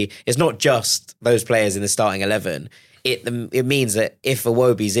ability, it's not just those players in the starting 11. It means that if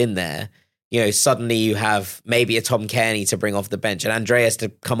Iwobi's in there, suddenly you have maybe a Tom Kearney to bring off the bench and Andreas to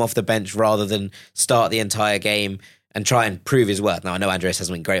come off the bench rather than start the entire game and try and prove his worth. Now, I know Andreas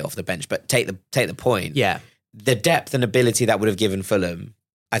hasn't been great off the bench, but take the point. Yeah. The depth and ability that would have given Fulham,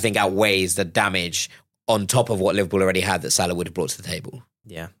 I think, outweighs the damage on top of what Liverpool already had that Salah would have brought to the table.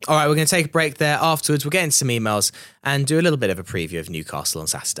 Yeah. All right, we're going to take a break there. Afterwards, we'll get into some emails and do a little bit of a preview of Newcastle on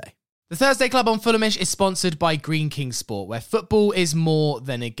Saturday. The Thursday Club on Fulhamish is sponsored by Green King Sport, where football is more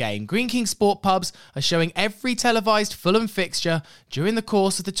than a game. Green King Sport pubs are showing every televised Fulham fixture during the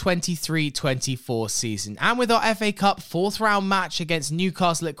course of the 23-24 season. And with our FA Cup fourth round match against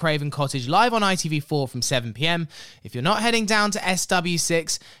Newcastle at Craven Cottage live on ITV4 from 7 p.m, if you're not heading down to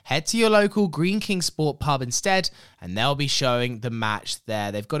SW6, head to your local Green King Sport pub instead, and they'll be showing the match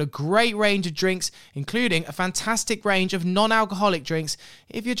there. They've got a great range of drinks, including a fantastic range of non-alcoholic drinks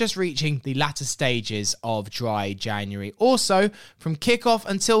if you're just reaching the latter stages of dry January. Also, from kickoff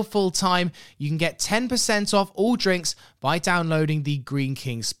until full time, you can get 10% off all drinks by downloading the Green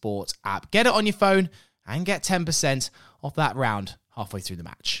King Sport app. Get it on your phone and get 10% off that round halfway through the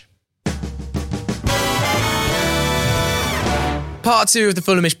match. Part 2 of the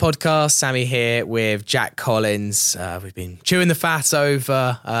Fulhamish podcast. Sammy here with Jack Collins. We've been chewing the fat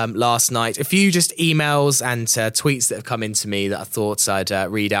over last night. A few just emails and tweets that have come into me that I thought I'd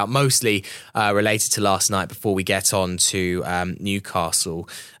read out, mostly related to last night before we get on to Newcastle.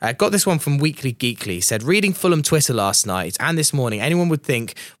 Got this one from Weekly Geekly. Said, reading Fulham Twitter last night and this morning, anyone would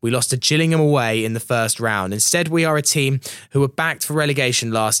think we lost to Gillingham away in the first round. Instead, we are a team who were backed for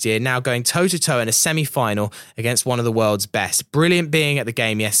relegation last year, now going toe-to-toe in a semi-final against one of the world's best. Brilliant being at the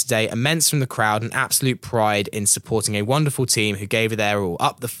game yesterday, immense from the crowd, and absolute pride in supporting a wonderful team who gave it their all.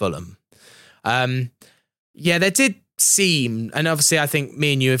 Up the Fulham. Yeah, there did seem, and obviously I think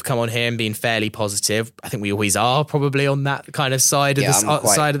me and you have come on here and been fairly positive. I think we always are probably on that kind of side of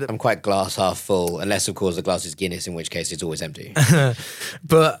the I'm quite glass half full, unless of course the glass is Guinness, in which case it's always empty.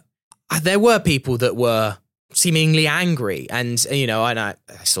 But there were people that were seemingly angry, and I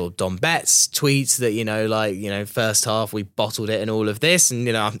saw Don Betts tweets that first half we bottled it and all of this, and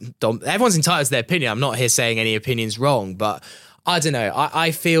everyone's entitled to their opinion. I'm not here saying any opinion's wrong, but I don't know.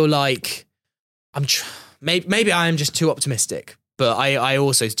 I feel like maybe I am just too optimistic, but I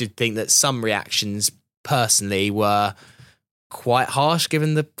also did think that some reactions personally were quite harsh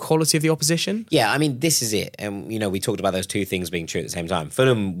given the quality of the opposition. Yeah, I mean, this is it, and we talked about those two things being true at the same time.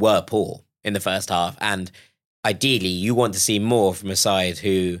 Fulham were poor in the first half, and ideally, you want to see more from a side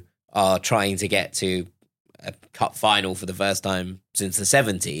who are trying to get to a cup final for the first time since the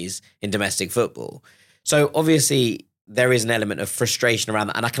 70s in domestic football. So obviously, there is an element of frustration around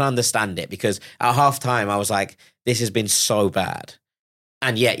that, and I can understand it, because at half-time, I was like, this has been so bad,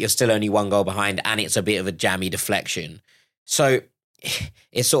 and yet you're still only one goal behind, and it's a bit of a jammy deflection. So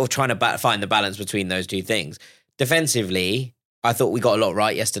it's sort of trying to find the balance between those two things. Defensively, I thought we got a lot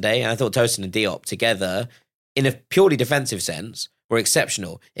right yesterday, and I thought Tosin and Diop together, in a purely defensive sense, were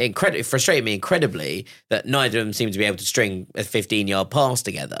exceptional. It frustrated me incredibly that neither of them seemed to be able to string a 15-yard pass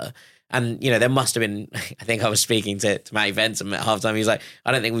together. And, there must have been, I think I was speaking to Matty Benson at halftime. He was like,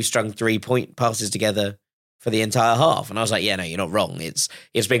 I don't think we've strung 3-point passes together for the entire half. And I was like, yeah, no, you're not wrong. It's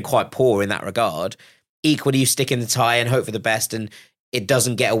been quite poor in that regard. Equally, you stick in the tie and hope for the best, and it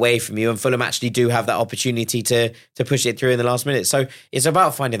doesn't get away from you. And Fulham actually do have that opportunity to push it through in the last minute. So it's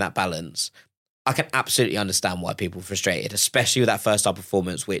about finding that balance. I can absolutely understand why people are frustrated, especially with that first half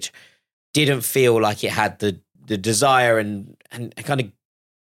performance, which didn't feel like it had the desire and kind of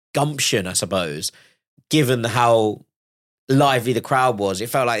gumption, I suppose, given how lively the crowd was. It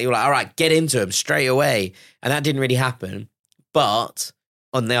felt like you were like, all right, get into them straight away. And that didn't really happen. But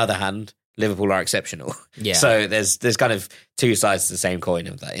on the other hand, Liverpool are exceptional. Yeah. So there's kind of two sides to the same coin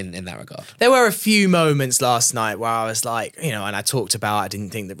of that in that regard. There were a few moments last night where I was like, and I talked about, I didn't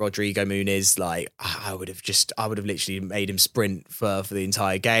think that Rodrigo Muniz, I would have literally made him sprint for the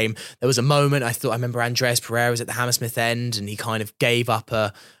entire game. There was a moment I remember Andreas Pereira was at the Hammersmith end and he kind of gave up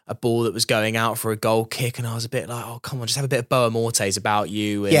a ball that was going out for a goal kick, and I was a bit like, oh, come on, just have a bit of Boa Mortes about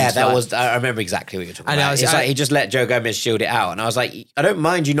you. And I remember exactly what you're talking about. It's like he just let Joe Gomez shield it out, and I was like, I don't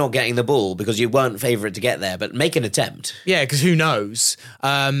mind you not getting the ball because you weren't favourite to get there, but make an attempt. Yeah, because who knows?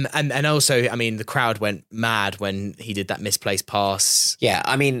 And also, the crowd went mad when he did that misplaced pass. Yeah,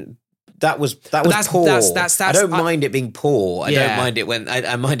 that was poor. I don't mind it being poor. I don't mind it when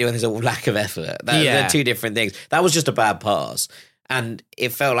I mind it when there's a lack of effort. They're two different things. That was just a bad pass. And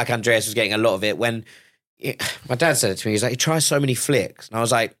it felt like Andreas was getting a lot of it when my dad said it to me. He's like, he tries so many flicks. And I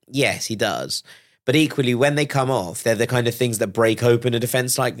was like, yes, he does. But equally, when they come off, they're the kind of things that break open a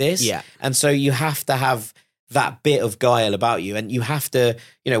defence like this. Yeah. And so you have to have that bit of guile about you. And you have to,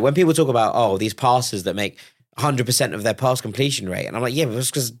 when people talk about, these passes that make 100% of their pass completion rate. And I'm like, yeah, but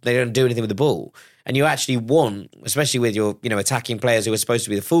it's because they don't do anything with the ball. And you actually want, especially with your, attacking players who are supposed to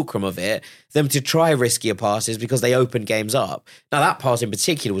be the fulcrum of it, them to try riskier passes because they open games up. Now, that pass in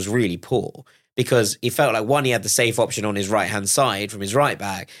particular was really poor because he felt like, one, he had the safe option on his right-hand side from his right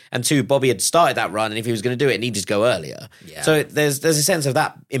back, and two, Bobby had started that run, and if he was going to do it, it needed to go earlier. Yeah. So there's a sense of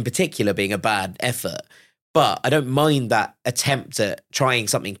that in particular being a bad effort. But I don't mind that attempt at trying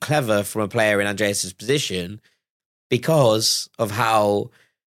something clever from a player in Andreas' position because of how,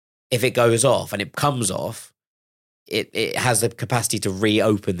 if it goes off and it comes off, it has the capacity to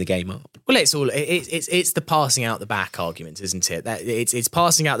reopen the game up. Well, it's the passing out the back argument, isn't it? That it's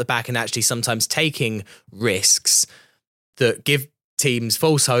passing out the back and actually sometimes taking risks that give teams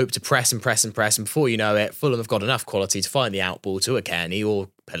false hope to press and press and press, and before you know it, Fulham have got enough quality to find the outball to a Kearney or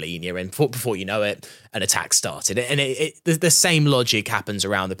Polina, and before you know it, an attack started. And the same logic happens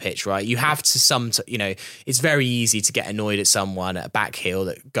around the pitch, right? You have to it's very easy to get annoyed at someone at a back heel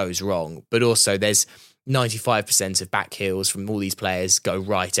that goes wrong, but also there's 95% of back heels from all these players go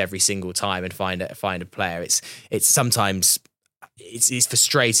right every single time and find a player. It's sometimes it's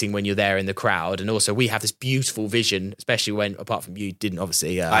frustrating when you're there in the crowd, and also we have this beautiful vision, especially when, apart from you didn't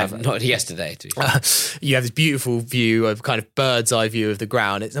obviously not yesterday you have this beautiful view of kind of bird's eye view of the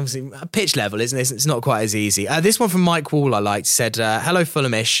ground. It's obviously a pitch level, isn't it? It's not quite as easy. This one from Mike Wall I liked, said, hello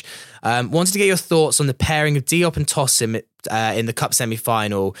Fulhamish, wanted to get your thoughts on the pairing of Diop and Tosin in the Cup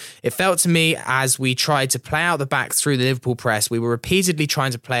semi-final. It felt to me as we tried to play out the back through the Liverpool press, we were repeatedly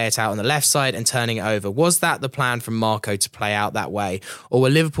trying to play it out on the left side and turning it over. Was that the plan from Marco to play out that way? Or were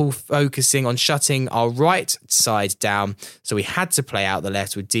Liverpool focusing on shutting our right side down, so we had to play out the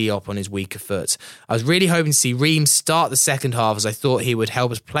left with Diop on his weaker foot? I was really hoping to see Ream start the second half, as I thought he would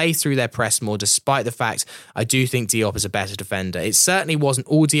help us play through their press more, despite the fact I do think Diop is a better defender. It certainly wasn't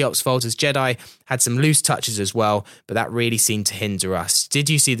all Diop's fault, as Jedi had some loose touches as well, but that really seemed to hinder us. Did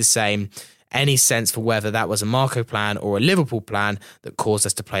you see the same? Any sense for whether that was a Marco plan or a Liverpool plan that caused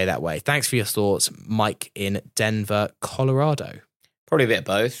us to play that way? Thanks for your thoughts, Mike in Denver, Colorado. Probably a bit of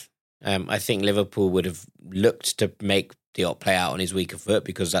both. I think Liverpool would have looked to make Diop play out on his weaker foot,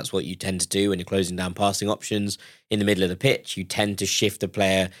 because that's what you tend to do when you're closing down passing options in the middle of the pitch. You tend to shift the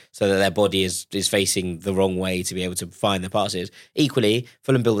player so that their body is facing the wrong way to be able to find the passes. Equally,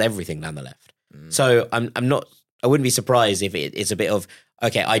 Fulham build everything down the left. So I wouldn't be surprised if it's a bit of,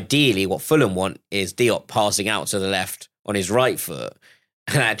 okay, ideally what Fulham want is Diop passing out to the left on his right foot.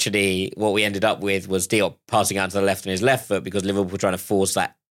 And actually what we ended up with was Diop passing out to the left on his left foot, because Liverpool were trying to force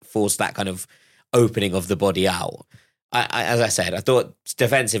that kind of opening of the body out. As I said, I thought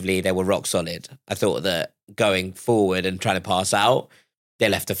defensively they were rock solid. I thought that going forward and trying to pass out, they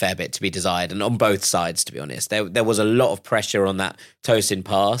left a fair bit to be desired, and on both sides, to be honest. There was a lot of pressure on that Tosin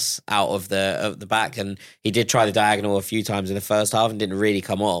pass out of the back, and he did try the diagonal a few times in the first half and didn't really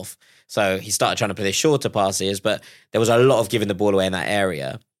come off. So he started trying to play the shorter passes, but there was a lot of giving the ball away in that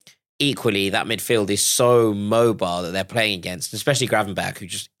area. equally, that midfield is so mobile that they're playing against, especially Gravenberch, who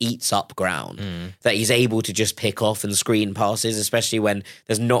just eats up ground, that he's able to just pick off and screen passes, especially when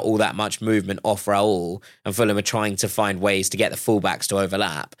there's not all that much movement off Raul, and Fulham are trying to find ways to get the fullbacks to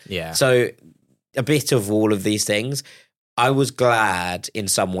overlap. Yeah. So a bit of all of these things. I was glad in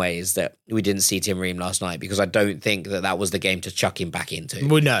some ways that we didn't see Tim Ream last night, because I don't think that was the game to chuck him back into.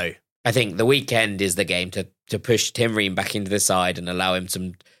 Well, no. I think the weekend is the game to push Tim Ream back into the side and allow him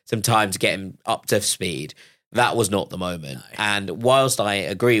some time to get him up to speed. That was not the moment. No. And whilst I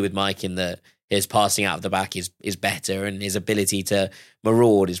agree with Mike in that his passing out of the back is better and his ability to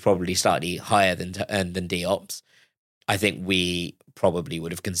maraud is probably slightly higher than Diop's, I think we probably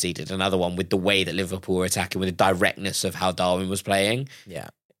would have conceded another one with the way that Liverpool were attacking, with the directness of how Darwin was playing. Yeah,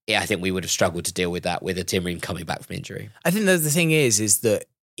 I think we would have struggled to deal with that with a Tim Ream coming back from injury. I think that the thing is that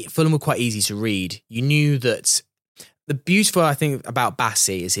Fulham were quite easy to read. You knew that the beautiful, I think, about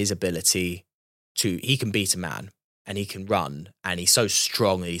Bassi is his ability he can beat a man and he can run, and he's so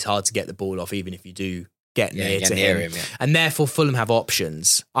strong that he's hard to get the ball off, even if you do get near him. Yeah. And therefore Fulham have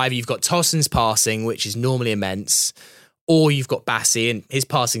options. Either you've got Tossen's passing, which is normally immense, or you've got Bassi, and his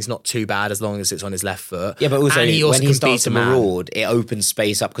passing's not too bad as long as it's on his left foot. Yeah, but also when he starts to maraud, it opens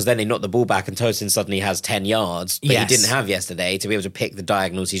space up, because then they knock the ball back and Tosin suddenly has 10 yards that he didn't have yesterday to be able to pick the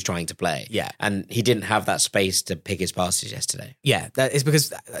diagonals he's trying to play. Yeah. And he didn't have that space to pick his passes yesterday. Yeah, that is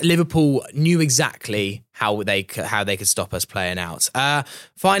because Liverpool knew exactly how they could stop us playing out.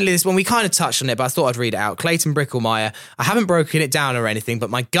 Finally, this one, we kind of touched on it, but I thought I'd read it out. Clayton Bricklemeyer, I haven't broken it down or anything, but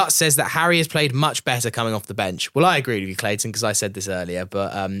my gut says that Harry has played much better coming off the bench. Well, I agree with you, Clayton, because I said this earlier,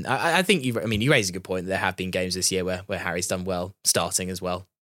 but I think you raise a good point. There have been games this year where Harry's done well starting as well.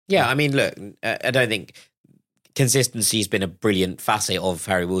 Yeah, I mean, look, I don't think consistency has been a brilliant facet of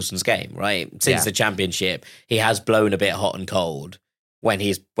Harry Wilson's game, right? Since the Championship, he has blown a bit hot and cold when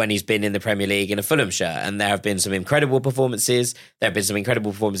he's been in the Premier League in a Fulham shirt. And there have been some incredible performances. There have been some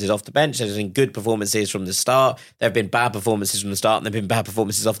incredible performances off the bench. There's been good performances from the start. There have been bad performances from the start, and there have been bad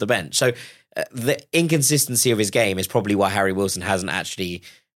performances off the bench. So the inconsistency of his game is probably why Harry Wilson hasn't actually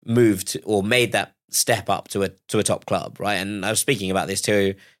moved or made that step up to a top club, right? And I was speaking about this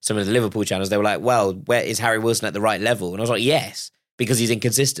to some of the Liverpool channels. They were like, well, where is Harry Wilson at the right level? And I was like, yes, because he's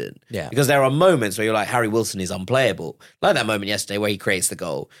inconsistent. Yeah. Because there are moments where you're like, Harry Wilson is unplayable. Like that moment yesterday where he creates the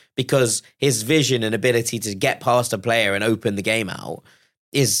goal, because his vision and ability to get past a player and open the game out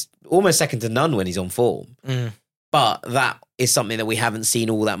is almost second to none when he's on form. But that is something that we haven't seen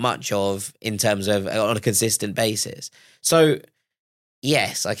all that much of in terms of on a consistent basis. So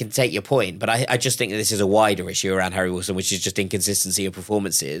yes, I can take your point, but I just think that this is a wider issue around Harry Wilson, which is just inconsistency of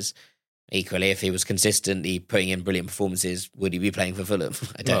performances. Equally, if he was consistently putting in brilliant performances, would he be playing for Fulham?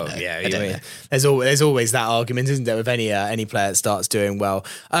 I don't know. Yeah, I don't know. There's always that argument, isn't there, with any player that starts doing well.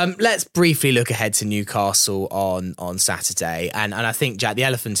 Let's briefly look ahead to Newcastle on Saturday, and I think, Jack, the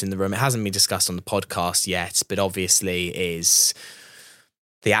elephant in the room, it hasn't been discussed on the podcast yet, but obviously is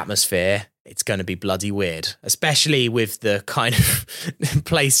the atmosphere. It's going to be bloody weird, especially with the kind of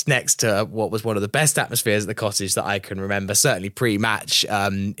place next to what was one of the best atmospheres at the Cottage that I can remember, certainly pre-match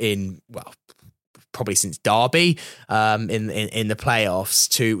probably since Derby in the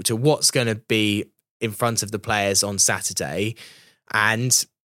playoffs to what's going to be in front of the players on Saturday. And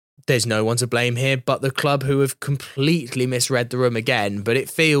there's no one to blame here but the club, who have completely misread the room again. But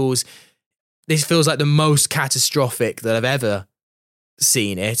this feels like the most catastrophic that I've ever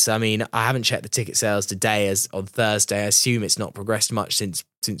seen it. I mean, I haven't checked the ticket sales today as on Thursday. I assume it's not progressed much since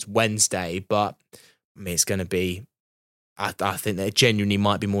Wednesday, but I mean, it's going to be, I think there genuinely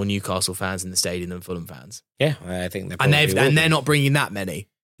might be more Newcastle fans in the stadium than Fulham fans. Yeah, I think they're and they're not bringing that many.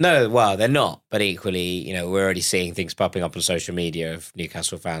 No, well, they're not. But equally, we're already seeing things popping up on social media of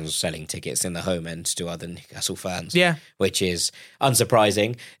Newcastle fans selling tickets in the home end to other Newcastle fans. Yeah. Which is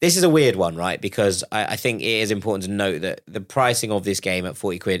unsurprising. This is a weird one, right? Because I think it is important to note that the pricing of this game at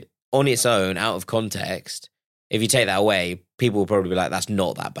 40 quid on its own, out of context, if you take that away, people will probably be like, that's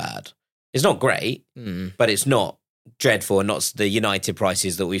not that bad. It's not great, but it's not dreadful, and not the United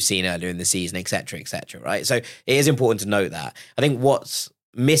prices that we've seen earlier in the season, etc., right? So it is important to note that. I think what's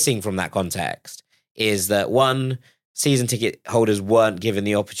missing from that context is that, one, season ticket holders weren't given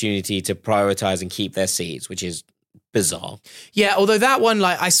the opportunity to prioritise and keep their seats, which is bizarre. Yeah, although that one,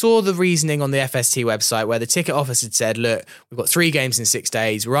 I saw the reasoning on the FST website where the ticket office had said, look, we've got 3 games in 6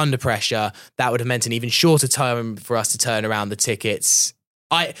 days, we're under pressure. That would have meant an even shorter time for us to turn around the tickets.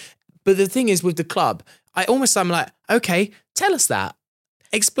 But the thing is with the club, I'm like, okay, tell us that.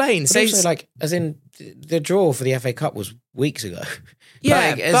 explain. But also, like, as in the draw for the FA Cup was weeks ago. Yeah,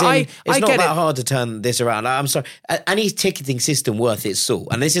 like, but it's I not get that it. hard to turn this around. I'm sorry. Any ticketing system worth its salt,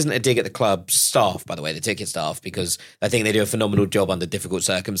 and this isn't a dig at the club staff, by the way, the ticket staff, because I think they do a phenomenal job under difficult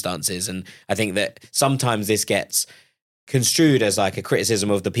circumstances. And I think that sometimes this gets construed as like a criticism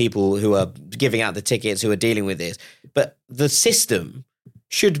of the people who are giving out the tickets, who are dealing with this. But the system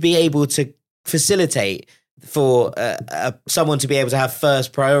should be able to facilitate for someone to be able to have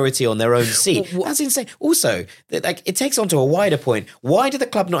first priority on their own seat. That's insane. Also, like, it takes on to a wider point. Why do the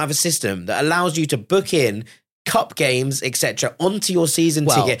club not have a system that allows you to book in cup games, etc., onto your season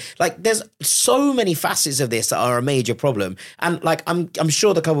ticket? Like, there's so many facets of this that are a major problem. And like, I'm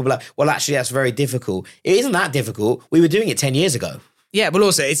sure the club will be like, well, actually, that's very difficult. It isn't that difficult. We were doing it 10 years ago. Yeah, but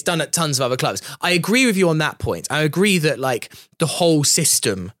also it's done at tons of other clubs. I agree with you on that point. I agree that like the whole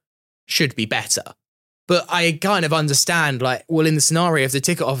system should be better. But I kind of understand, like, well, in the scenario of the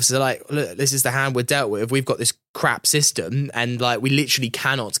ticket officer, like, look, this is the hand we're dealt with. We've got this crap system, and like, we literally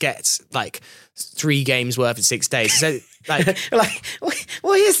cannot get like 3 games worth in 6 days. So, like,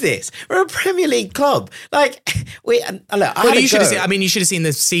 what is this? We're a Premier League club. Like, you should have seen. I mean, you should have seen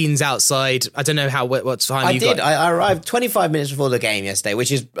the scenes outside. I don't know what time I you did. got. I arrived 25 minutes before the game yesterday,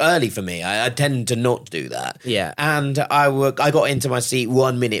 which is early for me. I tend to not do that. Yeah. And I got into my seat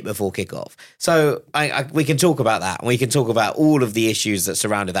 1 minute before kickoff. So we can talk about that, and we can talk about all of the issues that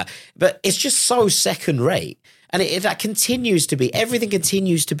surrounded that. But it's just so second rate, and that continues to be. Everything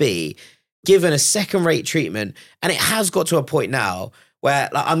continues to be given a second-rate treatment, and it has got to a point now where,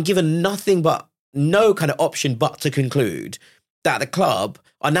 like, I'm given nothing but no kind of option but to conclude that the club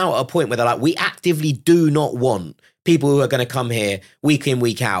are now at a point where they're like, we actively do not want people who are going to come here week in,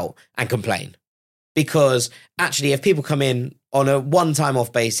 week out and complain. Because actually, if people come in on a one-time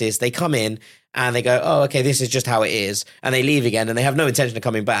off basis, they come in and they go, oh, okay, this is just how it is, and they leave again and they have no intention of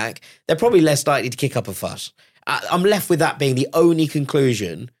coming back, they're probably less likely to kick up a fuss. I'm left with that being the only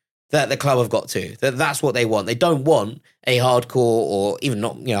conclusion that the club have got to. That's what they want. They don't want a hardcore, or even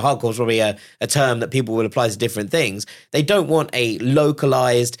not, hardcore is probably a term that people will apply to different things. They don't want a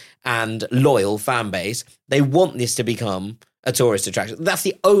localized and loyal fan base. They want this to become a tourist attraction. That's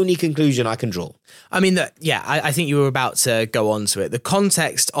the only conclusion I can draw. I mean, I think you were about to go on to it. The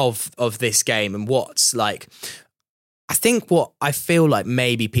context of this game and what's like, I think what I feel like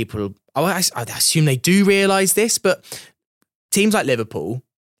maybe people, I assume they do realise this, but teams like Liverpool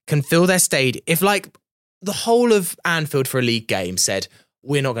can fill their stadium. If like the whole of Anfield for a league game said,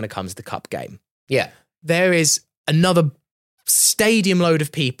 we're not going to come to the cup game. Yeah. There is another stadium load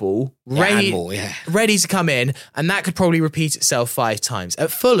of people ready to come in, and that could probably repeat itself 5 times.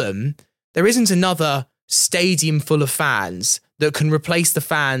 At Fulham, there isn't another stadium full of fans that can replace the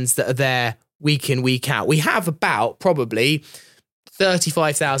fans that are there week in, week out. We have about probably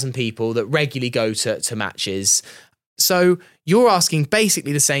 35,000 people that regularly go to matches. So you're asking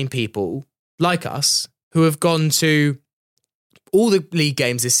basically the same people like us who have gone to all the league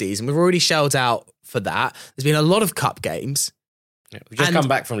games this season. We've already shelled out for that. There's been a lot of cup games. Yeah, we've just come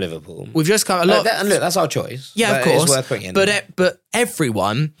back from Liverpool. We've just come a lot. And look, that's our choice. Yeah, of course. It's worth putting in. But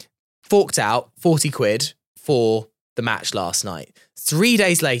everyone forked out 40 quid for the match last night. 3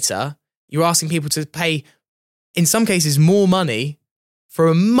 days later, you're asking people to pay, in some cases, more money for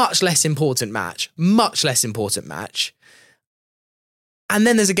a much less important match. And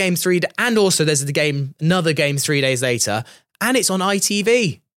then there's a game and also there's another game 3 days later, and it's on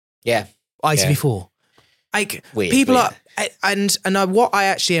ITV. Yeah. ITV4. Like, weird, people weird. are, and what I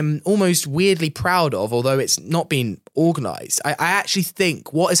actually am almost weirdly proud of, although it's not been organised, I actually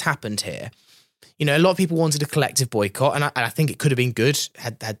think what has happened here, a lot of people wanted a collective boycott, and I think it could have been good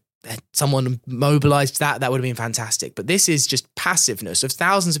had someone mobilised that would have been fantastic. But this is just passiveness of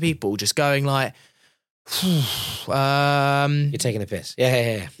thousands of people just going like, you're taking the piss.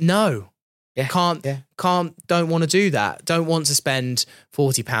 Yeah. No. Yeah. Don't want to do that. Don't want to spend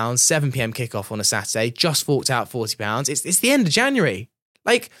 £40, 7 p.m. kickoff on a Saturday, just forked out £40. It's the end of January.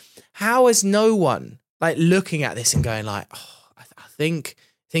 Like, how is no one like looking at this and going like, I think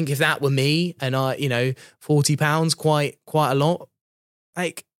if that were me and £40 quite a lot.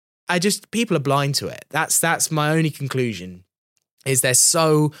 Like, people are blind to it. That's my only conclusion, is they're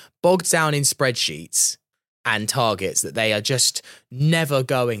so bogged down in spreadsheets and targets that they are just never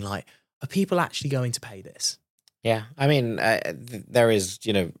going like, are people actually going to pay this? Yeah, I mean, there is,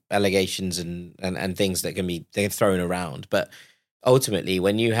 allegations and things that they're thrown around, but ultimately,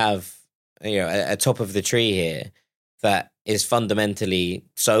 when you have, a top of the tree here that is fundamentally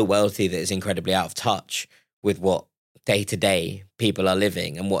so wealthy that it's incredibly out of touch with what day to day people are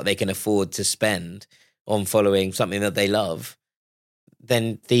living and what they can afford to spend on following something that they love,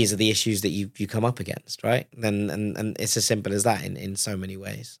 then these are the issues that you come up against, right? And it's as simple as that in so many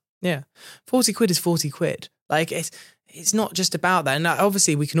ways. Yeah. 40 quid is 40 quid. Like, it's not just about that. And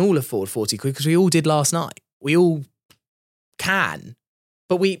obviously we can all afford 40 quid because we all did last night. We all can.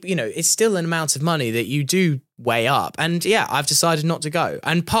 But it's still an amount of money that you do weigh up. And yeah, I've decided not to go.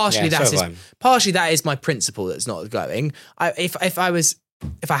 And partially that is my principle that's not going. If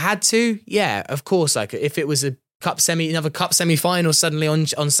I had to, yeah, of course I could. If it was another cup semi-final suddenly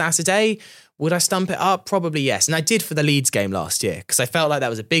on Saturday, would I stump it up? Probably yes. And I did for the Leeds game last year because I felt like that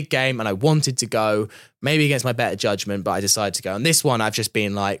was a big game and I wanted to go, maybe against my better judgment, but I decided to go. And this one, I've just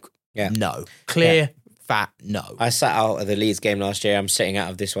been like, no. Clear, fat, no. I sat out of the Leeds game last year. I'm sitting out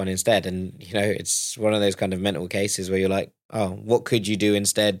of this one instead. And, it's one of those kind of mental cases where you're like, oh, what could you do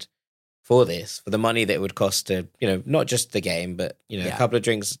instead for this? For the money that it would cost to, not just the game, but, a couple of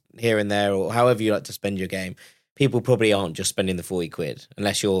drinks here and there or however you like to spend your game. People probably aren't just spending the 40 quid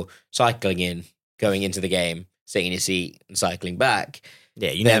unless you're cycling in, going into the game, sitting in your seat and cycling back.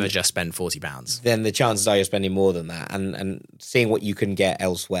 Yeah, you never just spend £40. Then the chances are you're spending more than that. And seeing what you can get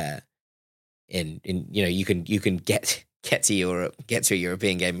elsewhere you can get to Europe, get to a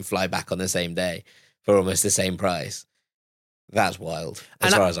European game and fly back on the same day for almost the same price. That's wild,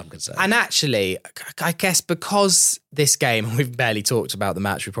 as far as I'm concerned. And actually, I guess because this game, and we've barely talked about the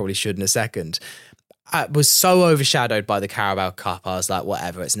match, we probably should in a second, was so overshadowed by the Carabao Cup. I was like,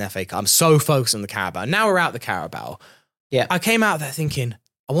 whatever, it's an FA Cup. I'm so focused on the Carabao. Now we're out the Carabao. Yeah. I came out there thinking,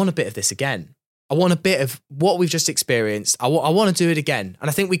 I want a bit of this again. I want a bit of what we've just experienced. I want to do it again. And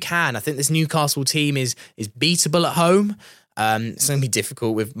I think we can. I think this Newcastle team is beatable at home. It's going to be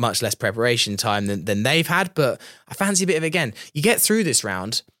difficult with much less preparation time than they've had, but I fancy a bit of it again. You get through this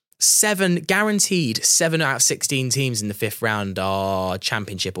round, guaranteed 7 out of 16 teams in the 5th round are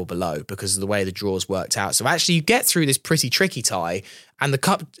championship or below because of the way the draws worked out. So actually you get through this pretty tricky tie and the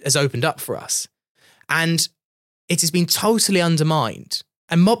cup has opened up for us. And it has been totally undermined.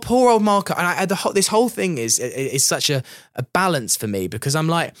 And poor old Marco, and this whole thing is such a balance for me because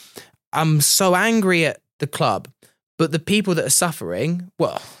I'm so angry at the club, but the people that are suffering,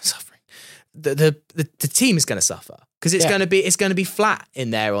 the team is going to suffer because it's going to be flat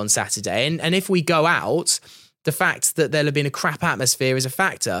in there on Saturday. And if we go out, the fact that there'll have been a crap atmosphere is a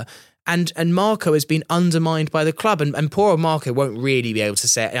factor. And Marco has been undermined by the club. And poor old Marco won't really be able to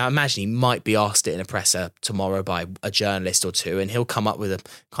say it. I imagine he might be asked it in a presser tomorrow by a journalist or two, and he'll come up with a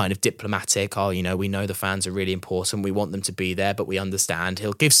kind of diplomatic, we know the fans are really important. We want them to be there, but we understand.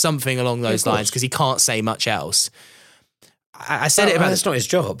 He'll give something along those lines because he can't say much else. I said it about... That's not his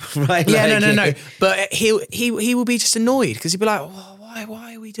job, right? Yeah, no. But he will be just annoyed because he'll be like,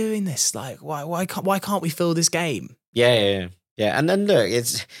 why are we doing this? Like, why can't we fill this game? Yeah. And then look,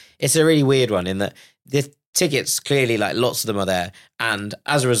 it's a really weird one in that the tickets, clearly, like lots of them are there. And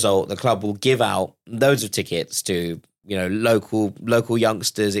as a result, the club will give out loads of tickets to, local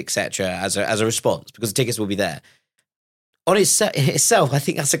youngsters, etc. as a response because the tickets will be there. On itself, I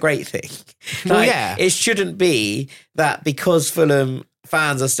think that's a great thing. It shouldn't be that because Fulham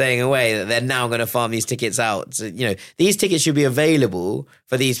fans are staying away that they're now going to farm these tickets out. So, these tickets should be available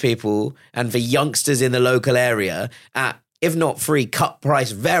for these people and for youngsters in the local area at, if not free,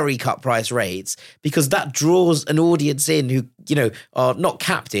 very cut price rates, because that draws an audience in who, are not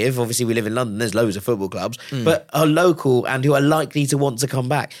captive. Obviously, we live in London, there's loads of football clubs, but are local and who are likely to want to come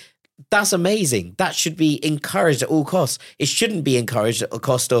back. That's amazing. That should be encouraged at all costs. It shouldn't be encouraged at the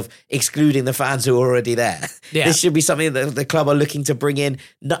cost of excluding the fans who are already there. Yeah. This should be something that the club are looking to bring in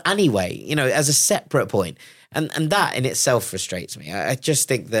anyway, as a separate point. And that in itself frustrates me. I just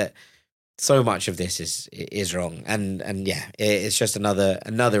think that so much of this is wrong. And yeah, it's just another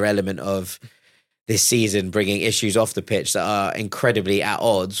element of this season bringing issues off the pitch that are incredibly at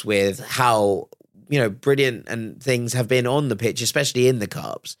odds with how, brilliant and things have been on the pitch, especially in the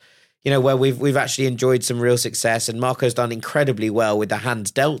Cups. Where we've actually enjoyed some real success and Marco's done incredibly well with the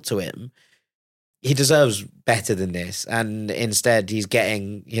hands dealt to him. He deserves better than this. And instead he's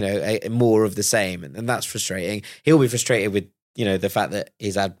getting, more of the same. And that's frustrating. He'll be frustrated with, the fact that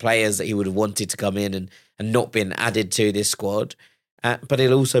he's had players that he would have wanted to come in and not been added to this squad. But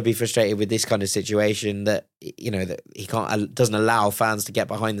he'll also be frustrated with this kind of situation that, that he doesn't allow fans to get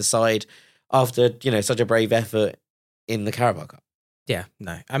behind the side after, such a brave effort in the Carabao Cup. Yeah,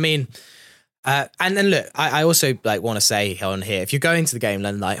 no. I mean, and then look, I also want to say on here, if you're going to the game,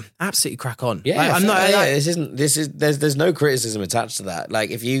 then absolutely crack on. Yeah, I'm not. There's no criticism attached to that. Like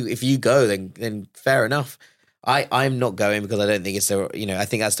if you go, then fair enough. I'm not going because I don't think it's I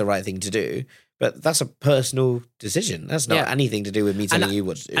think that's the right thing to do. But that's a personal decision. That's not anything to do with me telling you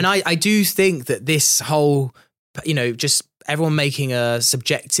what to do. And I do think that this whole, just everyone making a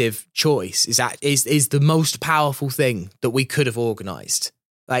subjective choice is the most powerful thing that we could have organised.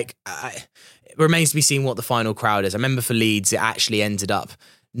 Like, it remains to be seen what the final crowd is. I remember for Leeds, it actually ended up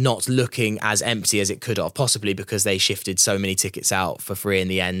not looking as empty as it could have, possibly because they shifted so many tickets out for free in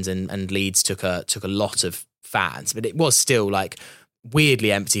the end, and Leeds took a lot of fans, but it was still like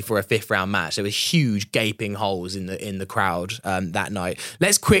weirdly empty for a fifth round match. There were huge gaping holes in the crowd that night.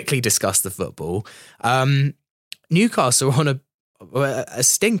 Let's quickly discuss the football. Newcastle are on a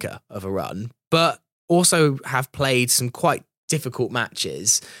stinker of a run, but also have played some quite difficult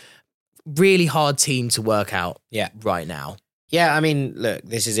matches. Really hard team to work out right now. Yeah, I mean, look,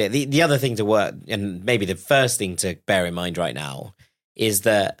 this is it. The other thing to work, and maybe the first thing to bear in mind right now, is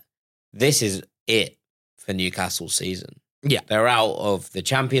that this is it for Newcastle's season. Yeah. They're out of the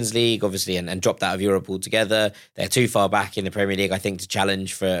Champions League, obviously, and dropped out of Europe altogether. They're too far back in the Premier League, I think, to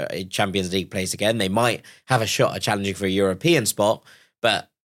challenge for a Champions League place again. They might have a shot at challenging for a European spot, but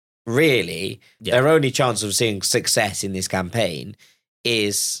really, their only chance of seeing success in this campaign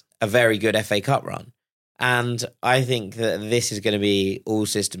is a very good FA Cup run. And I think that this is going to be all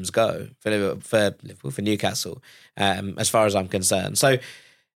systems go for Liverpool, for Newcastle, as far as I'm concerned. So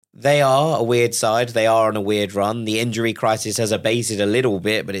they are a weird side. They are on a weird run. The injury crisis has abated a little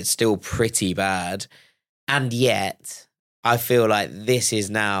bit, but it's still pretty bad. And yet, I feel like this is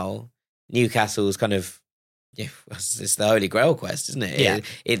now Newcastle's kind of, it's the Holy Grail quest, isn't it?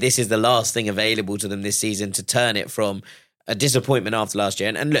 Yeah. This is the last thing available to them this season to turn it from a disappointment after last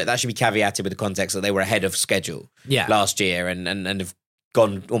year. And look, that should be caveated with the context that they were ahead of schedule last year and have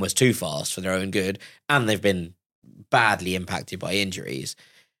gone almost too fast for their own good. And they've been badly impacted by injuries.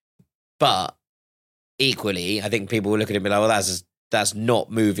 But equally, I think people will look at it and be like, well, that's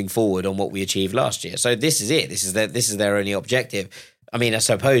not moving forward on what we achieved last year. So this is it. This is their only objective. I mean, I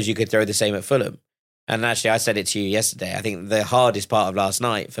suppose you could throw the same at Fulham. And actually, I said it to you yesterday. I think the hardest part of last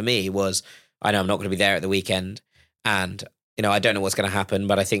night for me was, I know I'm not going to be there at the weekend. And, I don't know what's going to happen,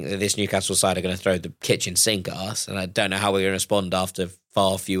 but I think that this Newcastle side are going to throw the kitchen sink at us. And I don't know how we're going to respond after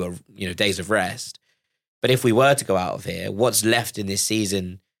far fewer, days of rest. But if we were to go out of here, what's left in this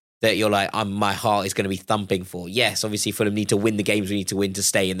season that you're like, my heart is going to be thumping for? Yes, obviously Fulham need to win the games we need to win to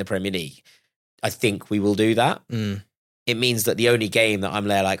stay in the Premier League. I think we will do that. It means that the only game that I'm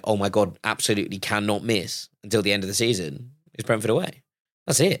there like, oh my God, absolutely cannot miss until the end of the season is Brentford away.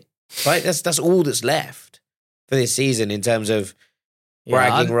 That's it. Right? That's all that's left for this season in terms of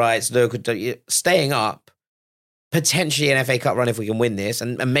bragging rights, staying up, potentially an FA Cup run if we can win this,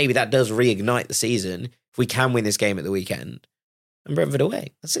 and maybe that does reignite the season if we can win this game at the weekend. And Brentford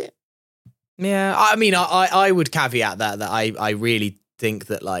away. That's it. Yeah, I mean, I would caveat that I really think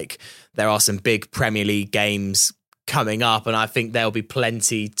that like there are some big Premier League games coming up, and I think there'll be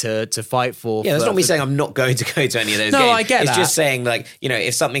plenty to fight for. Yeah, that's not me saying I'm not going to go to any of those games. No, I get it's that. Just saying, like,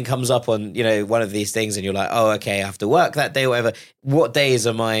 if something comes up on, one of these things and you're like, oh, okay, I have to work that day or whatever, what days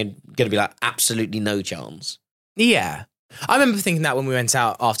am I going to be like, absolutely no chance? Yeah. I remember thinking that when we went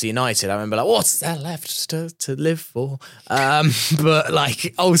out after United. I remember like, what's there left to live for? But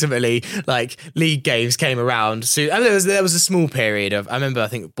like ultimately, like league games came around. So and there was a small period of. I remember I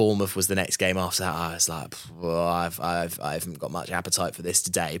think Bournemouth was the next game after that. I was like, I haven't got much appetite for this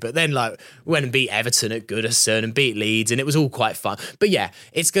today. But then like went and beat Everton at Goodison and beat Leeds, and it was all quite fun. But yeah,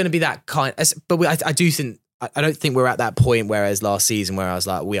 it's going to be that kind. But I do think. I don't think we're at that point, whereas last season where I was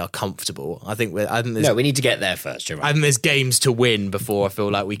like, we are comfortable. I think we need to get there first. You're right. I think there's games to win before I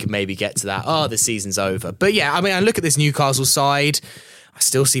feel like we can maybe get to that. Oh, the season's over. But yeah, I mean, I look at this Newcastle side. I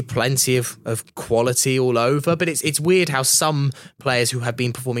still see plenty of quality all over, but it's weird how some players who have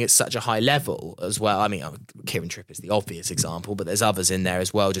been performing at such a high level as well. I mean, Kieran Trippier is the obvious example, but there's others in there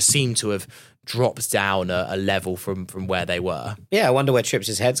as well. Just seem to have dropped down a level from where they were. Yeah, I wonder where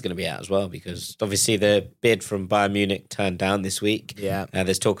Trippiers' head's going to be at as well, because obviously the bid from Bayern Munich turned down this week. Yeah,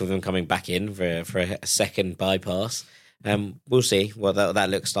 there's talk of him coming back in for a second bypass. We'll see what that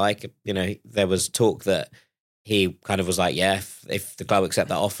looks like. There was talk that he kind of was like, yeah, if the club accept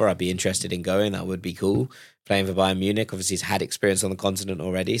that offer, I'd be interested in going. That would be cool. Playing for Bayern Munich. Obviously, he's had experience on the continent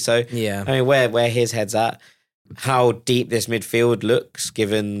already. So, yeah. I mean, where his head's at, how deep this midfield looks,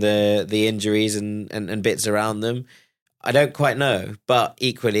 given the injuries and bits around them, I don't quite know. But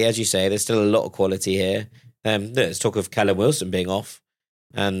equally, as you say, there's still a lot of quality here. There's talk of Callum Wilson being off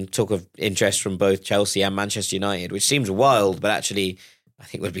and talk of interest from both Chelsea and Manchester United, which seems wild, but actually I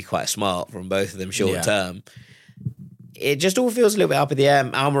think would be quite smart from both of them short term. It just all feels a little bit up in the air.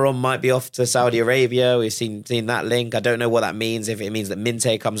 Almiron might be off to Saudi Arabia. We've seen that link. I don't know what that means. If it means that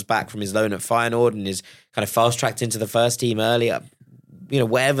Minte comes back from his loan at Feyenoord and is kind of fast-tracked into the first team early,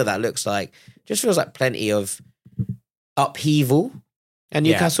 whatever that looks like, just feels like plenty of upheaval at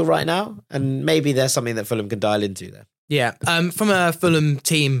Newcastle right now, and maybe there's something that Fulham can dial into there. Yeah. From a Fulham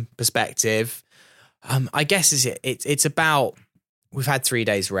team perspective, I guess it's about, we've had 3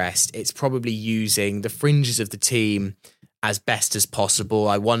 days rest. It's probably using the fringes of the team as best as possible.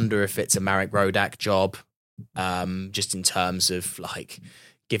 I wonder if it's a Marek Rodak job, just in terms of like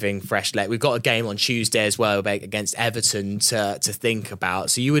giving fresh leg. We've got a game on Tuesday as well against Everton to think about.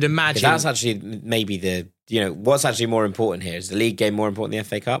 So you would imagine that's actually maybe what's actually more important here. Is the league game more important than the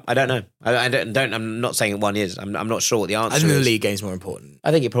FA Cup? I don't know. I don't. I'm not saying one is. I'm not sure what the answer is. I think the league game's more important.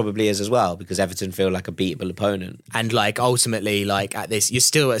 I think it probably is as well, because Everton feel like a beatable opponent. And like ultimately, like at this, you're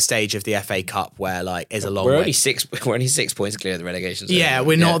still at a stage of the FA Cup where like is a long way. We're only 6 points clear of the relegation zone. Yeah,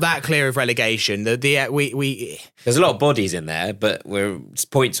 we're not that clear of relegation. We there's a lot of bodies in there, but we're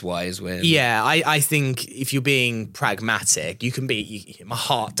points wise. Yeah, I think if you're being pragmatic, you can be. My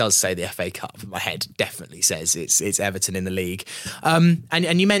heart does say the FA Cup, but my head definitely says it's Everton in the league.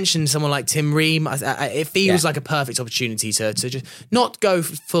 And you mentioned someone like Tim Ream. It feels like a perfect opportunity to just not go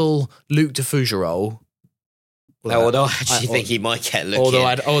full Luke de Fougerolles. Although I actually think he might get looked.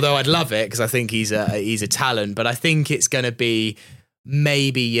 Although I'd love it, because I think he's a talent, but I think it's going to be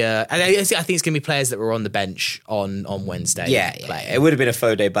maybe. I think it's going to be players that were on the bench on Wednesday. Yeah. It would have been a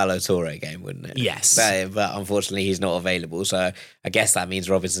Fode Ballo-Touré game, wouldn't it? Yes, but unfortunately he's not available. So I guess that means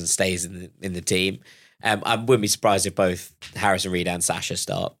Robinson stays in the team. I wouldn't be surprised if both Harrison Reed and Sasha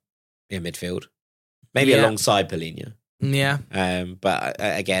start in midfield, maybe alongside Palhinha. Yeah. But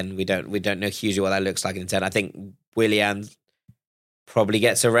again, we don't know hugely what that looks like in 10. I think Willian probably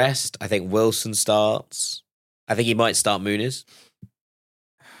gets a rest. I think Wilson starts. I think he might start Muniz.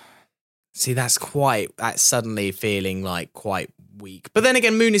 See, that's suddenly feeling like quite weak. But then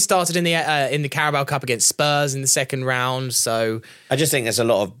again, Muniz started in the Carabao Cup against Spurs in the second round. So I just think there's a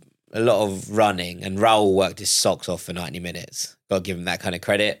lot of running, and Raul worked his socks off for 90 minutes. Got to give him that kind of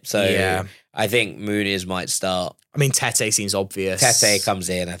credit. So yeah. I think Muniz might start. I mean, Tete seems obvious. Tete comes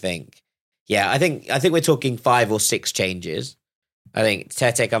in, I think. Yeah, I think we're talking 5 or 6 changes. I think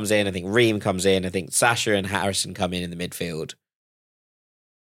Tete comes in. I think Ream comes in. I think Sasha and Harrison come in the midfield.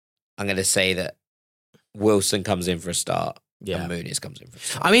 I'm going to say that Wilson comes in for a start. Yeah, and Muniz comes in for a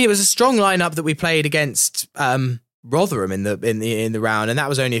start. I mean, it was a strong lineup that we played against Rotherham in the round, and that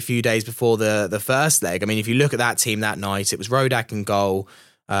was only a few days before the first leg. I mean, if you look at that team that night, it was Rodak in goal.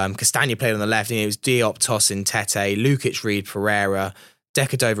 Castagna played on the left, and it was Diop, Tosin, Tete, Lukic, Reed, Pereira,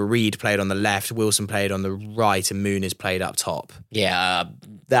 Decadova, Reed played on the left, Wilson played on the right, and Muniz played up top. Yeah,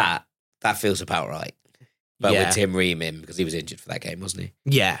 that feels about right. But with Tim Ream in, because he was injured for that game, wasn't he?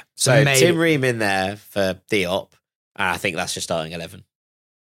 Yeah. So Tim Ream in there for Diop, and I think that's just starting 11.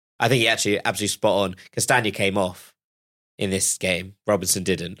 I think he actually absolutely spot on. Castagna came off in this game. Robinson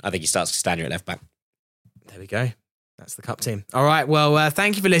didn't. I think he starts Castagna at left back. There we go. That's the cup team. All right. Well,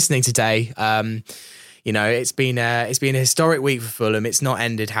 thank you for listening today. It's been a historic week for Fulham. It's not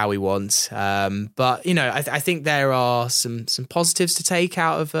ended how we want. But I think there are some positives to take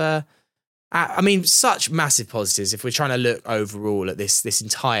out of. Such massive positives. If we're trying to look overall at this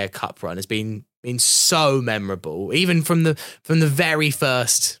entire cup run, has been so memorable. Even from the very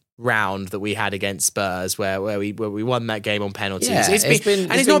first round that we had against Spurs, where we won that game on penalties. Yeah,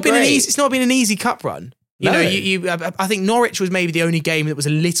 it's not been an easy cup run. I think Norwich was maybe the only game that was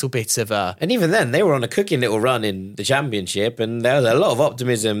a little bit of a... And even then, they were on a cooking little run in the Championship, and there was a lot of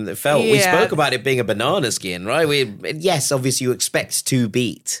optimism that felt... Yeah. We spoke about it being a banana skin, right? Yes, obviously you expect to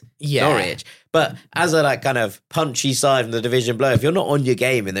beat Norwich, but as a kind of punchy side from the division below, if you're not on your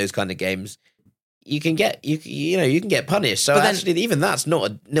game in those kind of games, you can get punished. So actually, even that's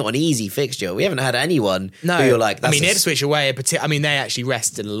not an easy fixture. We haven't had anyone who you're like. Ipswich away. They actually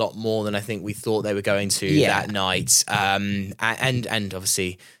rested a lot more than I think we thought they were going to that night. And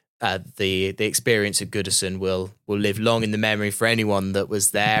obviously, the experience of Goodison will live long in the memory for anyone that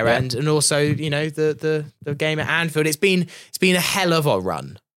was there. Yeah. And also, the game at Anfield. It's been a hell of a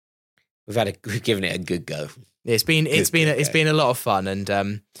run. We've given it a good go. It's been a lot of fun,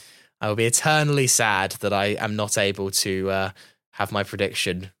 and I will be eternally sad that I am not able to have my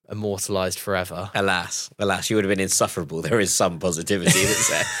prediction immortalised forever. Alas, you would have been insufferable. There is some positivity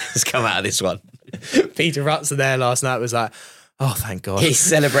that's come out of this one. Peter Rutzer there last night was like, oh, thank God. He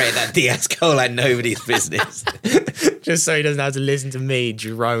celebrated that Diaz goal like nobody's business. Just so he doesn't have to listen to me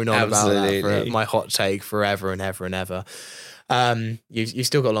drone on about that for my hot take forever and ever and ever. You've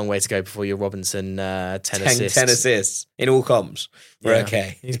still got a long way to go before your Robinson 10 assists. 10 assists in all comps. We're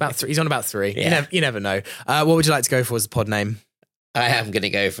okay. He's on about 3. Yeah. You never know. What would you like to go for as the pod name? I am going to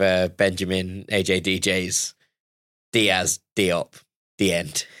go for Benjamin AJ DJ's Diaz Diop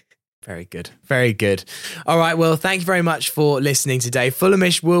Diend. Very good. Very good. All right. Well, thank you very much for listening today.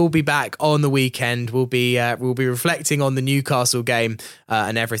 Fulhamish will be back on the weekend. We'll be reflecting on the Newcastle game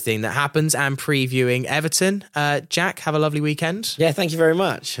and everything that happens and previewing Everton. Jack, have a lovely weekend. Yeah, thank you very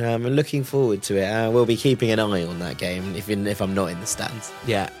much. I'm looking forward to it. We'll be keeping an eye on that game if I'm not in the stands.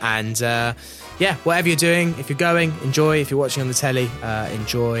 Yeah. And whatever you're doing, if you're going, enjoy. If you're watching on the telly,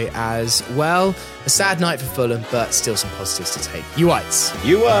 enjoy as well. A sad night for Fulham, but still some positives to take. You Whites.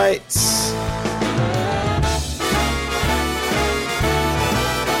 You Whites.